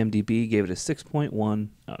 IMDb gave it a 6.1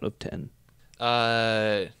 out of 10.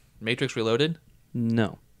 Matrix Reloaded?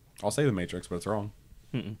 No. I'll say The Matrix, but it's wrong.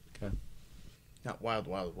 Mm-mm. Okay. Not Wild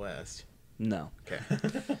Wild West. No. Okay.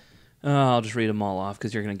 I'll just read them all off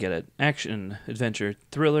because you're going to get it. Action, adventure,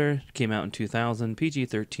 thriller. Came out in 2000.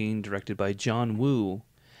 PG-13. Directed by John Woo.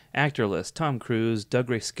 Actor list: Tom Cruise,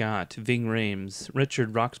 Dougray Scott, Ving Rhames,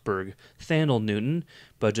 Richard Roxburgh, Thandel Newton.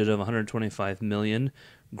 Budget of $125 million.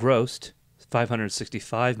 Grossed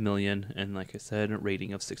 $565 million. And like I said, a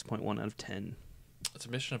rating of 6.1 out of 10. It's a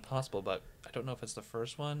Mission Impossible, but I don't know if it's the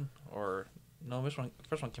first one or... No, the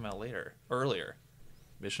first one came out earlier.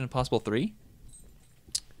 Mission Impossible 3?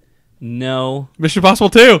 No. Mission Impossible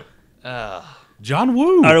 2. John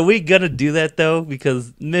Woo. Are we going to do that, though?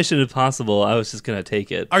 Because Mission Impossible, I was just going to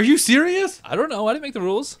take it. Are you serious? I don't know. I didn't make the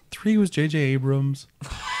rules. 3 was J.J. Abrams.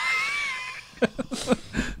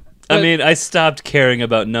 I mean, I stopped caring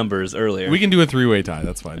about numbers earlier. We can do a 3-way tie.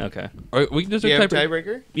 That's fine. Okay. Or we can just do You a have tiebreaker.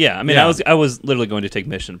 tiebreaker? Yeah, I mean, Yeah. I was literally going to take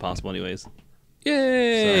Mission Impossible anyways.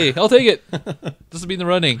 Yay! I'll take it. This will be in the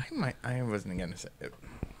running. I wasn't going to say it.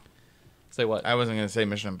 Say what? I wasn't going to say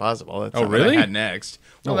Mission Impossible. That's Oh, not what really? I had next.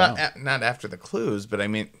 Well, wow. not after the clues, but I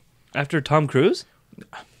mean After Tom Cruise?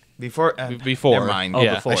 before. Before. Never mind. Oh,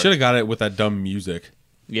 Yeah. before. I should have got it with that dumb music.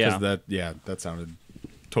 Yeah. 'Cause that sounded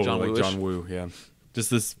totally John like Woo-ish. John Woo. Yeah. Just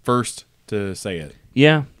this first to say it.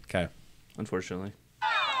 Yeah, Okay. unfortunately.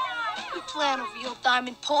 We plan a real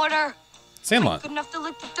diamond porter. Sandlot. Good enough to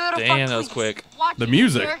lick the dirt Damn, off our that was cleats. quick. Watch The it,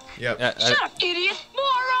 music. jerk. Yep. Shut up, idiot.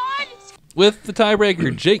 Moron. With the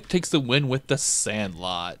tiebreaker, Jake takes the win with the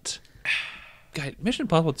Sandlot. God, Mission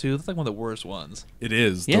Impossible 2, that's like one of the worst ones. It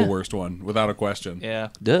is Yeah. the worst one, without a question. Yeah.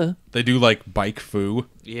 Duh. They do like bike foo.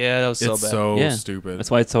 Yeah, that was so It's bad. so Yeah. stupid. That's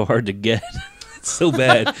why it's so hard to get. It's so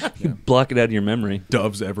bad. You block it out of your memory.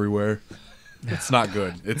 Doves everywhere. It's not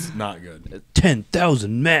good. It's not good.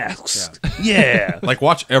 10,000 masks. Yeah. Like,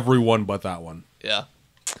 watch every one but that one. Yeah.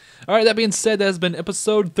 All right, that being said, that has been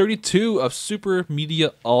episode 32 of Super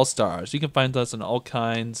Media All-Stars. You can find us on all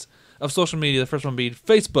kinds of social media. The first one being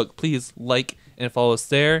Facebook. Please like and follow us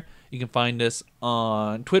there. You can find us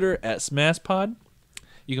on Twitter at SmashPod.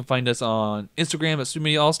 You can find us on Instagram at Super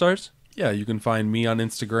Media All-Stars. Yeah, you can find me on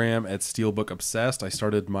Instagram at Steelbook Obsessed. I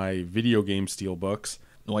started my video game Steelbooks.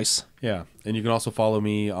 Nice. Yeah, and you can also follow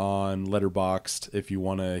me on Letterboxd if you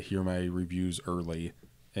want to hear my reviews early.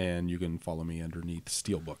 And you can follow me underneath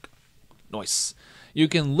Steelbook. Nice. You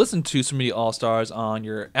can listen to Super Media All-Stars on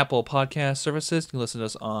your Apple podcast services. You can listen to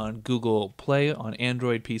us on Google Play on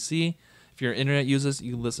Android PC. If you're internet users,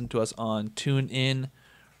 you can listen to us on TuneIn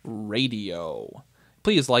Radio.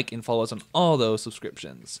 Please like and follow us on all those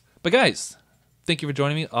subscriptions. But guys, thank you for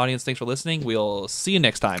joining me. Audience, thanks for listening. We'll see you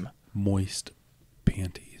next time. Moist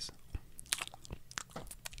panties.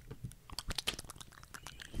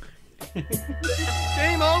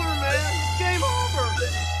 Game over, man. Game over.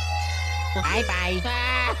 Bye bye.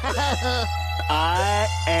 I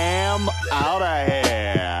am out of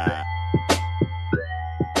here.